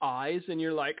in his eyes and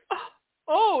you're like,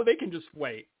 oh, they can just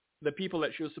wait. The people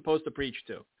that she was supposed to preach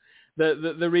to.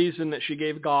 The reason that she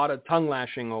gave God a tongue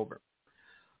lashing over.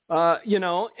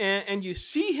 And you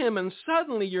see him and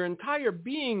suddenly your entire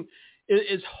being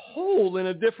is whole in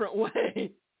a different way.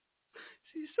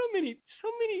 See, so many,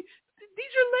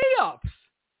 these are layups.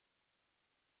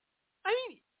 I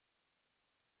mean,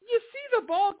 you see the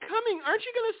ball coming. Aren't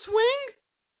you going to swing?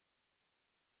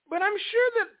 But I'm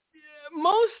sure that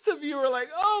most of you are like,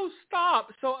 oh,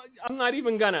 stop. So I'm not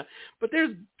even going to. But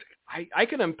I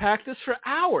can unpack this for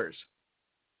hours.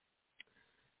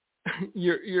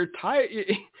 You're tired.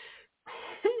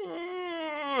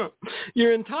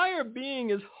 Your entire being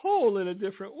is whole in a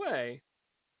different way.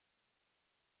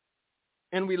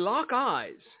 And we lock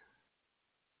eyes.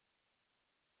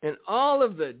 And all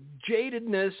of the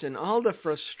jadedness and all the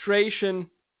frustration,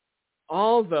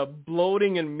 all the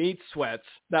bloating and meat sweats,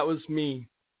 that was me.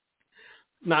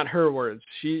 Not her words.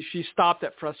 She stopped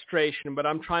at frustration, but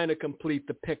I'm trying to complete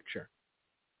the picture.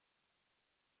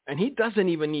 And he doesn't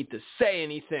even need to say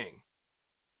anything.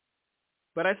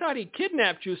 But I thought he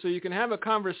kidnapped you so you can have a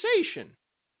conversation.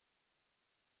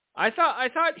 I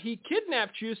thought he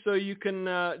kidnapped you so you can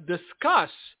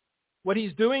discuss what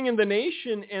he's doing in the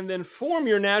nation and then form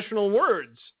your national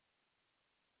words.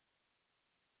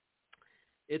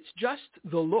 It's just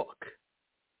the look.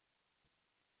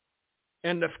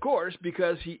 And of course,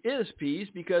 because he is peace,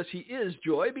 because he is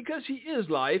joy, because he is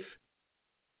life,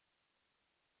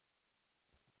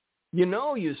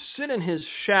 you sit in his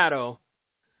shadow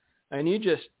and you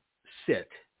just sit.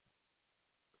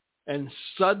 And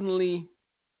suddenly,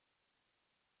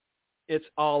 it's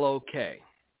all okay.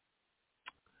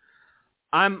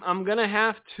 I'm going to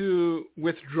have to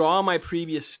withdraw my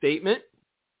previous statement.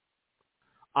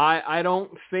 I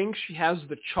don't think she has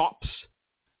the chops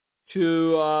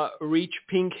to reach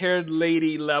pink-haired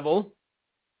lady level.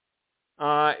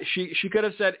 She could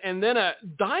have said, and then a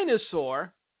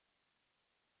dinosaur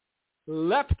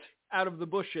leapt out of the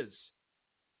bushes.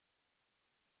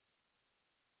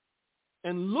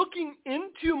 And looking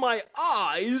into my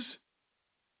eyes,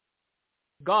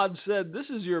 God said, this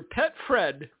is your pet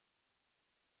Fred.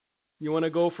 You want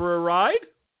to go for a ride?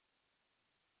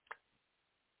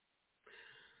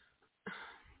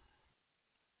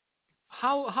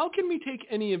 How can we take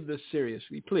any of this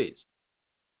seriously, please?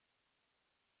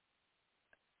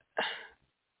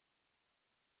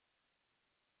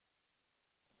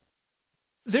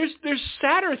 There's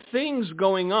sadder things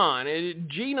going on.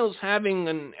 Gino's having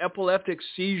an epileptic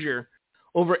seizure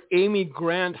over Amy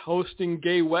Grant hosting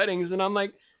gay weddings, and I'm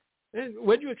like,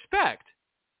 what'd you expect?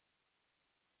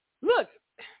 Look,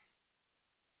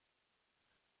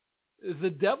 the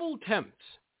devil tempts,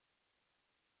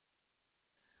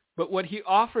 but what he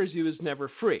offers you is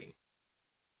never free.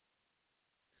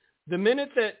 The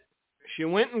minute that she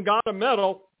went and got a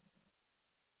medal,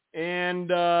 and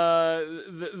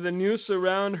the noose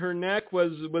around her neck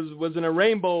was in a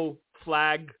rainbow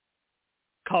flag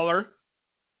color,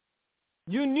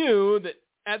 you knew that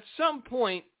at some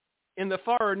point in the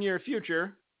far or near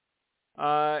future,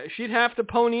 she'd have to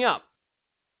pony up.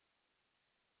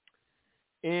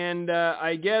 And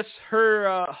I guess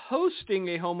her hosting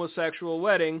a homosexual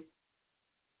wedding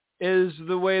is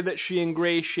the way that she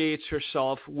ingratiates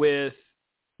herself with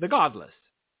the godless.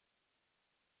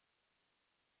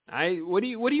 What do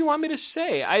you want me to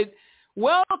say?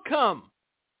 Welcome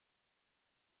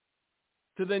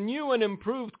to the new and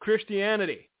improved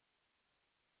Christianity.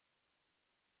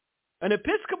 An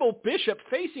Episcopal bishop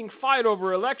facing fight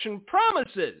over election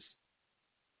promises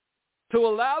to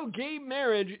allow gay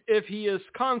marriage if he is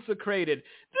consecrated.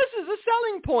 This is a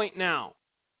selling point now.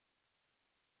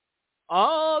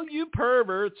 All you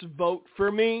perverts, vote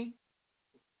for me,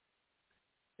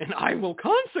 and I will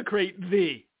consecrate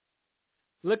thee.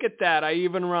 Look at that. I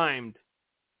even rhymed.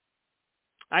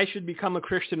 I should become a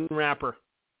Christian rapper.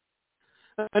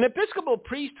 An Episcopal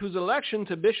priest whose election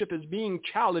to bishop is being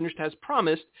challenged has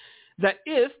promised that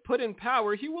if put in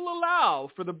power, he will allow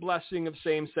for the blessing of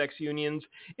same-sex unions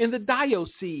in the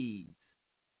diocese.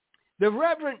 The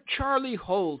Reverend Charlie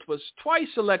Holt was twice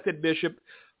elected bishop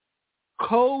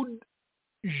coadjutor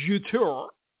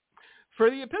for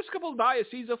the Episcopal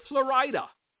Diocese of Florida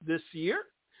this year,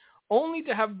 only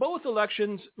to have both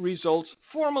elections results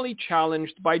formally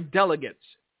challenged by delegates.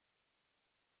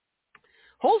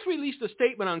 Holt released a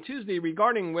statement on Tuesday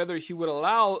regarding whether he would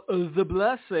allow the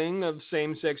blessing of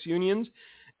same-sex unions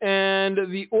and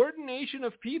the ordination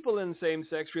of people in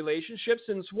same-sex relationships,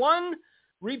 since one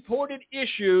reported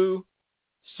issue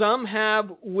some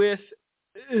have with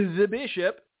the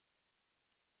bishop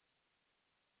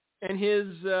and his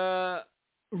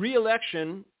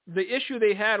re-election the issue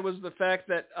they had was the fact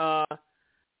that,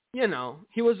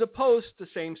 he was opposed to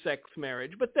same-sex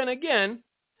marriage. But then again,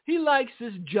 he likes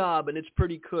his job and it's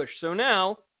pretty cush. So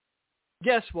now,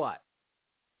 guess what?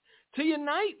 To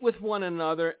unite with one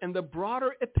another and the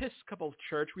broader Episcopal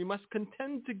Church, we must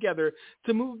contend together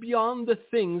to move beyond the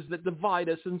things that divide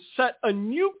us and set a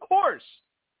new course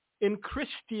in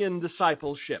Christian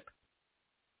discipleship.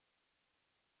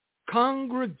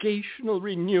 Congregational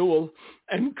renewal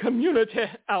and community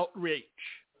outreach.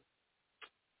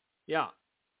 Yeah.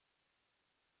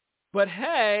 But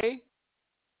hey,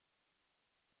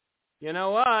 you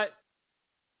know what?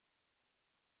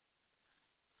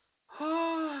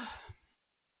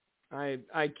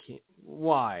 I can't.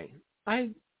 Why?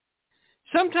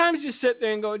 Sometimes you sit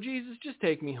there and go, Jesus, just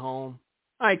take me home.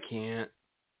 I can't.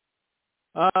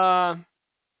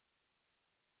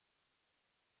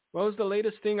 What was the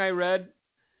latest thing I read?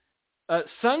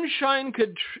 Sunshine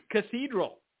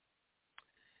Cathedral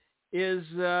is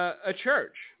a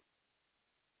church.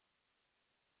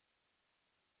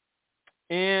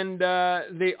 And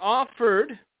they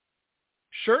offered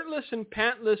shirtless and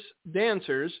pantless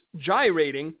dancers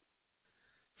gyrating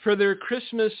for their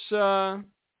Christmas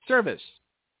service.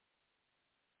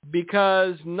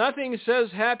 Because nothing says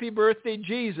happy birthday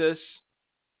Jesus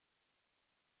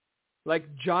like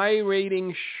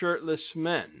gyrating shirtless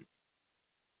men.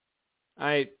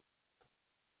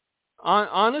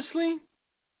 Honestly,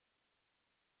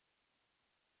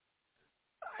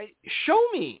 show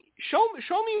me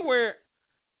where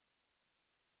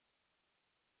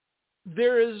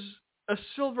there is a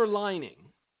silver lining.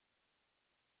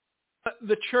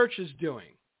 The church is doing.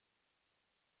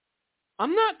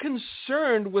 I'm not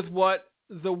concerned with what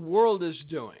the world is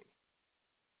doing.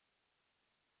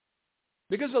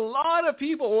 Because a lot of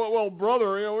people, well,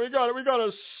 brother, we got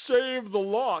to save the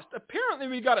lost. Apparently,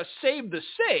 we got to save the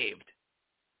saved.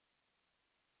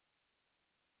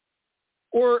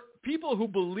 Or people who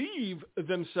believe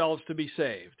themselves to be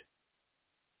saved.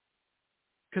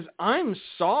 Because I'm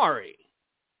sorry.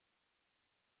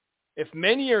 If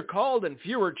many are called and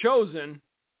few are chosen,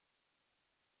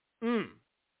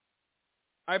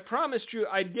 I promised you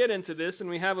I'd get into this, and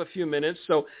we have a few minutes,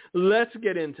 so let's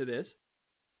get into this.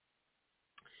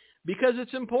 Because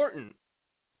it's important.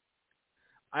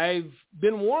 I've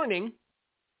been warning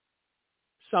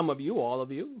some of you, all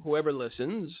of you, whoever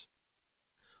listens,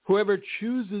 whoever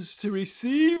chooses to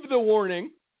receive the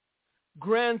warning,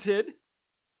 granted,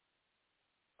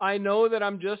 I know that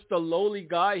I'm just a lowly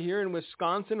guy here in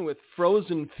Wisconsin with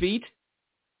frozen feet.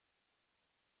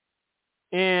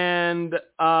 And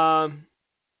I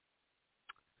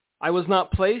was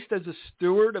not placed as a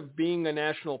steward of being a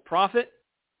national prophet.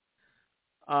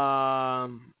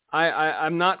 I'm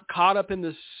not caught up in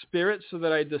the spirit so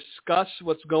that I discuss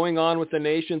what's going on with the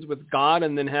nations with God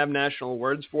and then have national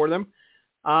words for them.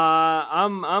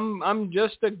 I'm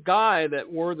just a guy that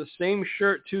wore the same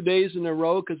shirt 2 days in a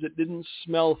row because it didn't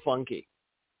smell funky.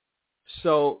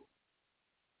 So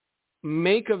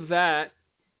make of that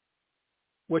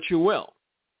what you will.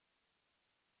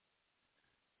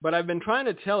 But I've been trying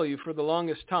to tell you for the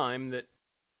longest time that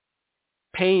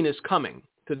pain is coming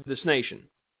to this nation.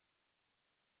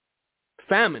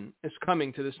 Famine is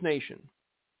coming to this nation.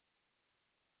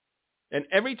 And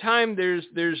every time there's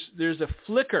a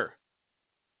flicker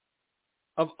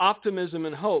of optimism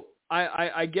and hope,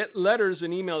 I get letters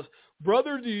and emails.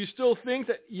 Brother, do you still think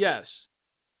that? Yes,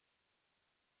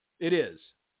 it is.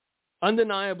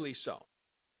 Undeniably so.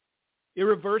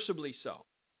 Irreversibly so.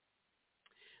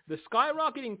 The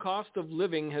skyrocketing cost of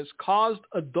living has caused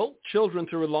adult children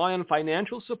to rely on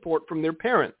financial support from their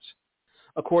parents,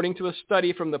 according to a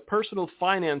study from the personal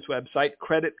finance website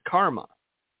Credit Karma.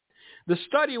 The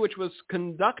study, which was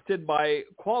conducted by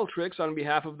Qualtrics on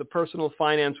behalf of the personal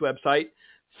finance website,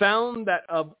 found that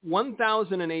of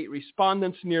 1,008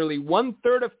 respondents, nearly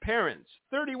one-third of parents,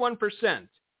 31%,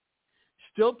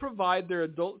 still provide their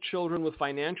adult children with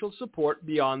financial support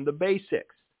beyond the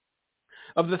basics.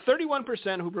 Of the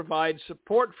 31% who provide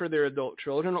support for their adult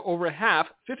children, over half,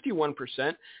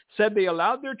 51%, said they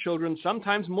allowed their children,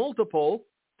 sometimes multiple,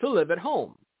 to live at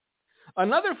home.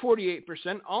 Another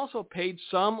 48% also paid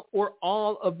some or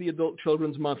all of the adult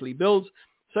children's monthly bills,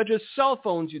 such as cell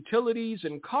phones, utilities,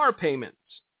 and car payments.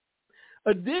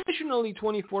 Additionally,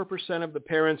 24% of the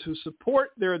parents who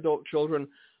support their adult children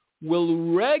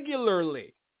will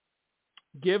regularly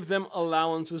give them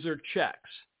allowances or checks.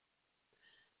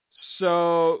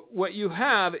 So what you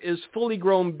have is fully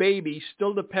grown babies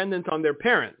still dependent on their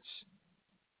parents.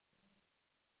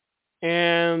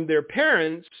 And their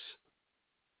parents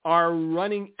are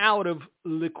running out of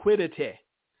liquidity.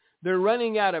 They're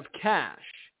running out of cash.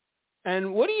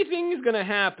 And what do you think is going to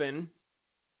happen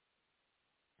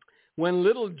when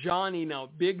little Johnny, now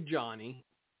Big Johnny,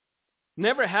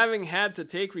 never having had to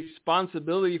take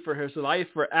responsibility for his life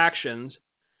or actions,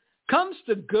 comes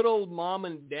to good old mom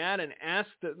and dad and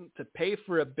asks them to pay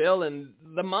for a bill, and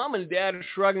the mom and dad are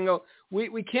shrugging and go,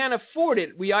 we can't afford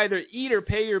it. We either eat or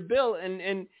pay your bill.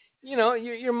 And you know,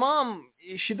 your mom,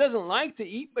 she doesn't like to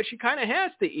eat, but she kind of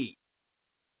has to eat.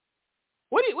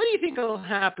 What do you think will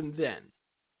happen then?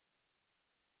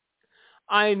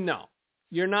 I know.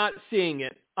 You're not seeing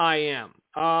it. I am.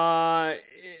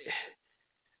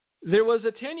 There was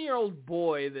a 10-year-old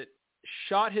boy that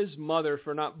shot his mother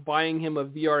for not buying him a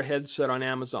VR headset on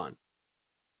Amazon.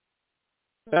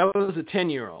 That was a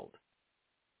 10-year-old.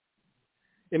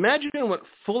 Imagine what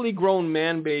fully grown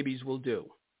man babies will do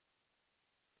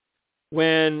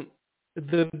when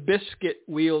the biscuit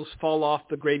wheels fall off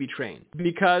the gravy train.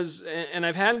 Because, and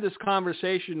I've had this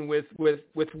conversation with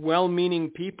well-meaning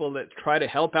people that try to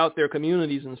help out their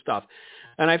communities and stuff,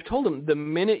 and I've told them the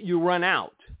minute you run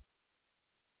out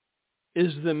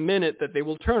is the minute that they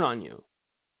will turn on you.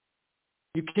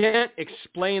 You can't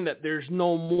explain that there's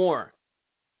no more.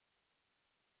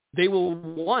 They will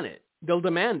want it. They'll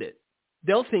demand it.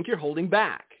 They'll think you're holding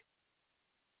back.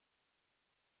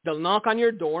 They'll knock on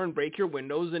your door and break your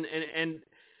windows and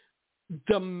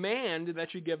demand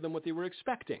that you give them what they were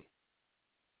expecting.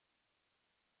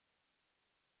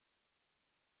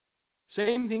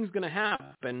 Same thing's going to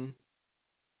happen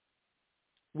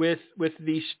with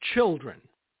these children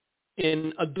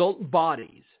in adult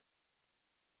bodies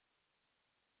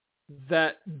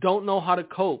that don't know how to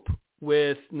cope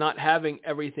with not having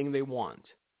everything they want,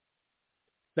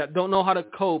 that don't know how to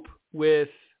cope with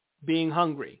being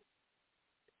hungry.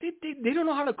 They don't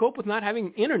know how to cope with not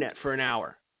having internet for an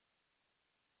hour.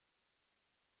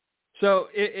 So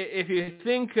if you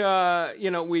think,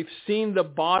 we've seen the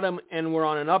bottom and we're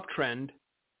on an uptrend,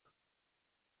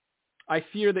 I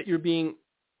fear that you're being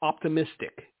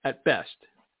optimistic at best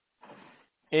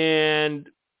and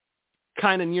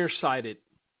kind of nearsighted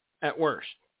at worst,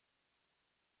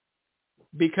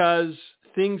 because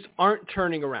things aren't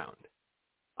turning around.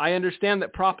 I understand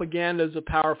that propaganda is a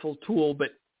powerful tool,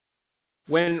 but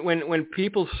when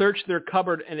people search their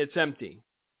cupboard and it's empty,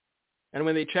 and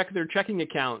when they check their checking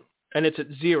account and it's at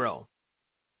zero,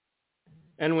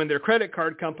 and when their credit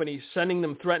card company's sending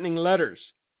them threatening letters,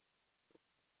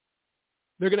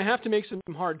 they're going to have to make some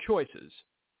hard choices.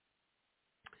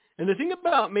 And the thing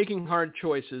about making hard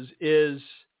choices is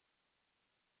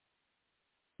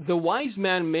the wise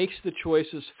man makes the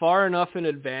choices far enough in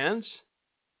advance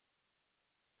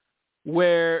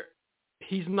where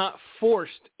he's not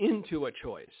forced into a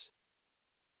choice.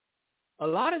 A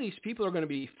lot of these people are going to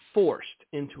be forced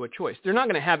into a choice. They're not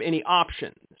going to have any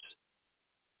options.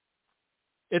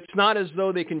 It's not as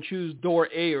though they can choose door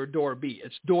A or door B.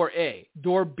 It's door A.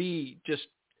 Door B just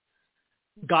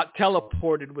got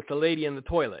teleported with the lady in the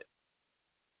toilet.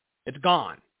 It's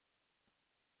gone.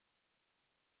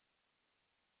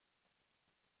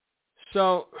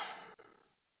 So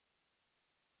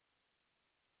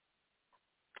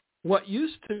what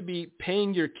used to be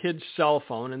paying your kid's cell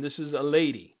phone, and this is a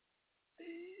lady,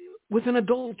 with an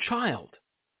adult child.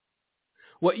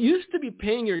 What used to be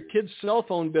paying your kid's cell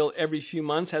phone bill every few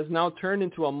months has now turned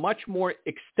into a much more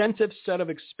extensive set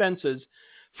of expenses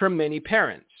for many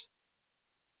parents.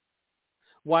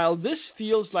 While this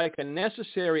feels like a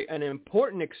necessary and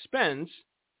important expense,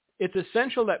 it's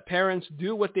essential that parents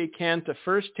do what they can to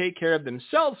first take care of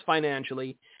themselves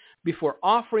financially before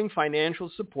offering financial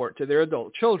support to their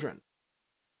adult children.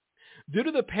 Due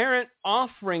to the parent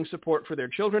offering support for their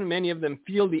children, many of them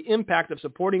feel the impact of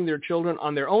supporting their children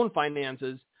on their own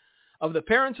finances. Of the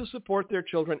parents who support their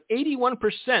children,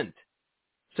 81%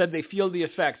 said they feel the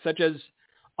effects, such as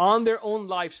on their own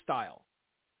lifestyle.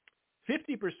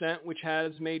 50%, which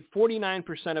has made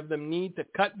 49% of them need to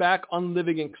cut back on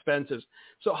living expenses.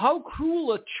 So how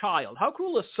cruel a child, how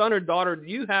cruel a son or daughter do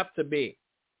you have to be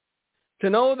to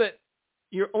know that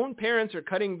your own parents are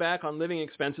cutting back on living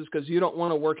expenses because you don't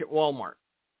want to work at Walmart?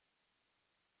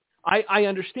 I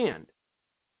understand.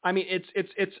 I mean,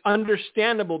 it's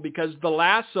understandable because the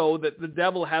lasso that the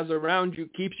devil has around you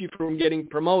keeps you from getting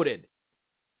promoted.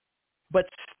 But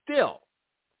still,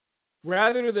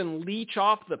 rather than leech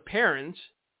off the parents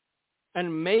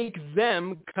and make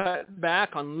them cut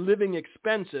back on living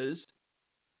expenses,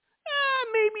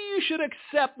 maybe you should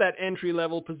accept that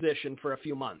entry-level position for a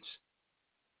few months.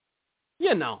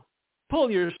 You know,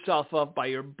 pull yourself up by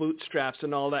your bootstraps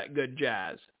and all that good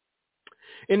jazz.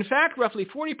 In fact, roughly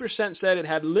 40% said it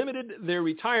had limited their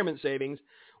retirement savings,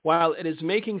 while it is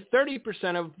making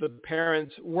 30% of the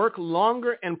parents work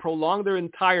longer and prolong their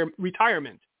entire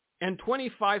retirement. And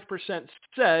 25%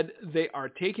 said they are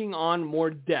taking on more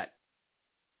debt.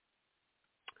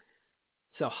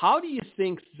 So how do you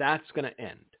think that's going to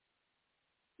end?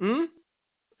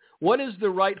 What is the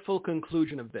rightful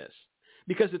conclusion of this?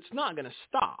 Because it's not going to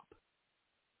stop.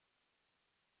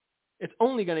 It's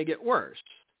only going to get worse.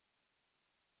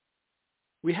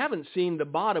 We haven't seen the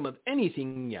bottom of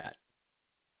anything yet.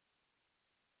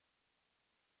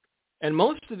 And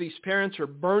most of these parents are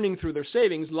burning through their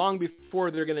savings long before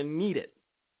they're going to need it.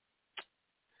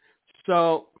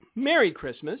 So, Merry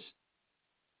Christmas.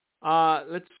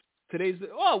 We'll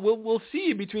see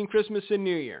you between Christmas and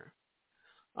New Year.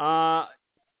 God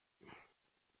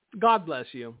bless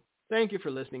you. Thank you for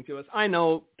listening to us. I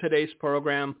know today's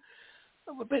program,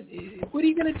 but what are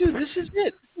you going to do? This is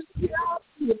it. This is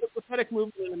the prophetic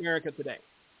movement in America today.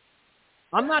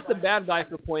 I'm not the bad guy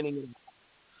for pointing it out.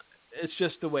 It's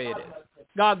just the way it is.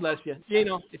 God bless you.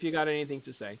 Gino, if you got anything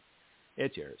to say,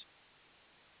 it's yours.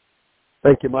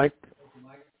 Thank you, Mike.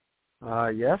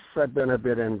 Yes, I've been a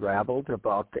bit unraveled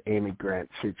about the Amy Grant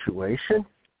situation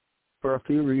for a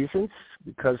few reasons.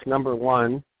 Because, number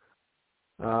one,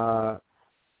 I'm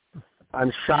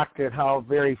shocked at how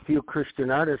very few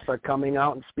Christian artists are coming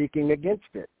out and speaking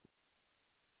against it.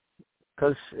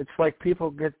 Because it's like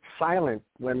people get silent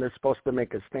when they're supposed to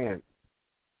make a stand.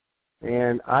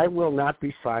 And I will not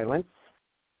be silent.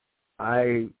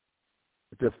 I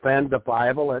defend the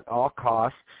Bible at all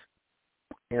costs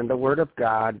and the Word of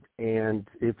God. And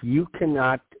if you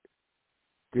cannot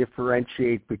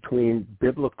differentiate between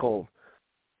biblical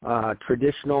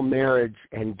traditional marriage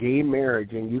and gay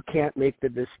marriage, and you can't make the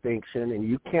distinction, and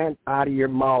you can't out of your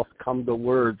mouth come the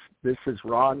words, this is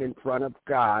wrong in front of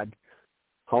God,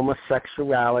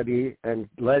 homosexuality and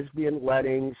lesbian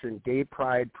weddings and gay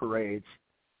pride parades,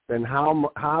 then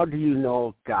how do you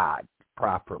know God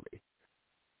properly?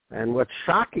 And what's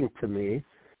shocking to me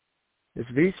is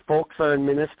these folks are in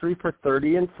ministry for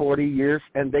 30 and 40 years,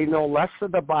 and they know less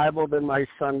of the Bible than my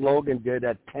son Logan did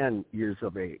at 10 years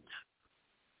of age.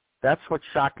 That's what's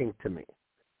shocking to me.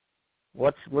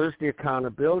 Where's the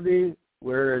accountability?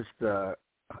 Where is the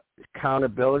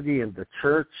accountability in the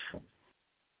church?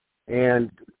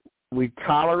 And we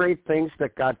tolerate things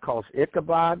that God calls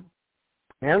Ichabod.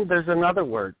 And there's another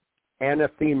word,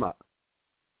 anathema.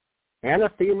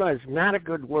 Anathema is not a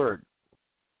good word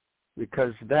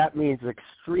because that means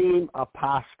extreme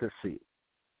apostasy,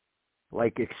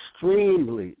 like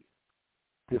extremely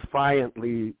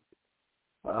defiantly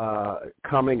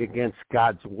coming against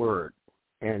God's word.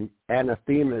 And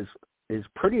anathema is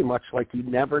pretty much like you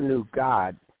never knew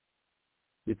God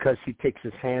because he takes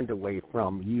his hand away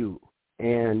from you.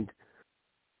 And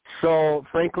so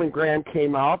Franklin Grant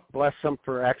came out, bless him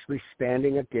for actually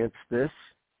standing against this,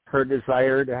 her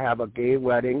desire to have a gay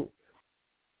wedding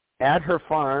at her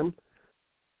farm,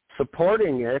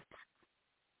 supporting it,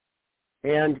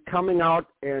 and coming out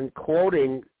and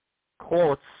quoting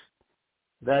quotes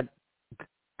that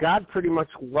God pretty much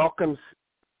welcomes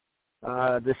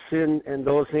the sin and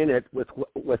those in it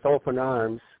with open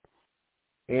arms.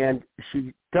 And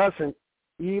she doesn't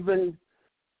even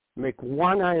make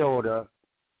one iota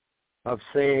of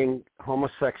saying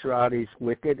homosexuality is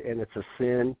wicked and it's a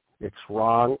sin, it's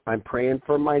wrong. I'm praying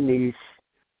for my niece.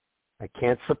 I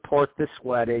can't support this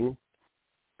wedding.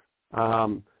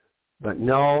 But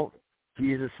no,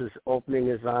 Jesus is opening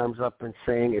his arms up and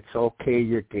saying, it's okay,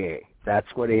 you're gay. That's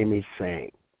what Amy's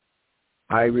saying.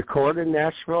 I record in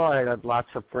Nashville. I have lots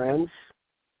of friends.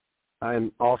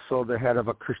 I'm also the head of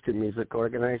a Christian music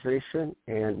organization,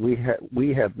 and we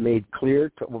have made clear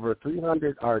to over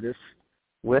 300 artists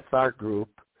with our group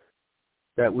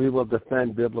that we will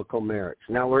defend biblical marriage.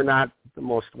 Now, we're not the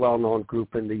most well-known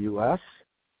group in the U.S.,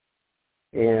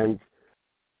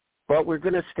 but we're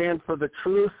going to stand for the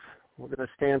truth. We're going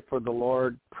to stand for the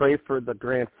Lord, pray for the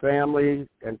Grant family,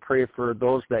 and pray for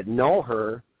those that know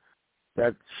her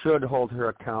that should hold her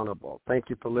accountable. Thank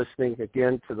you for listening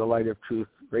again to the Light of Truth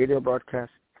radio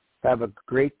broadcast. Have a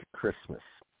great Christmas.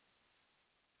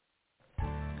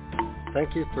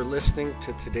 Thank you for listening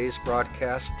to today's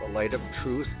broadcast, The Light of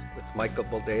Truth with Michael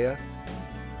Boldea.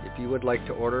 If you would like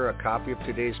to order a copy of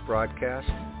today's broadcast,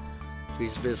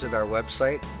 please visit our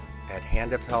website at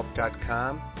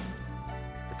handofhelp.com.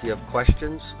 If you have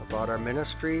questions about our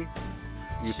ministry,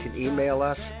 you can email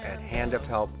us at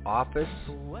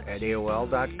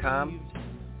handofhelpoffice@aol.com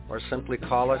or simply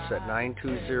call us at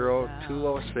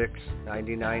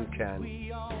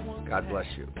 920-206-9910. God bless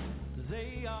you.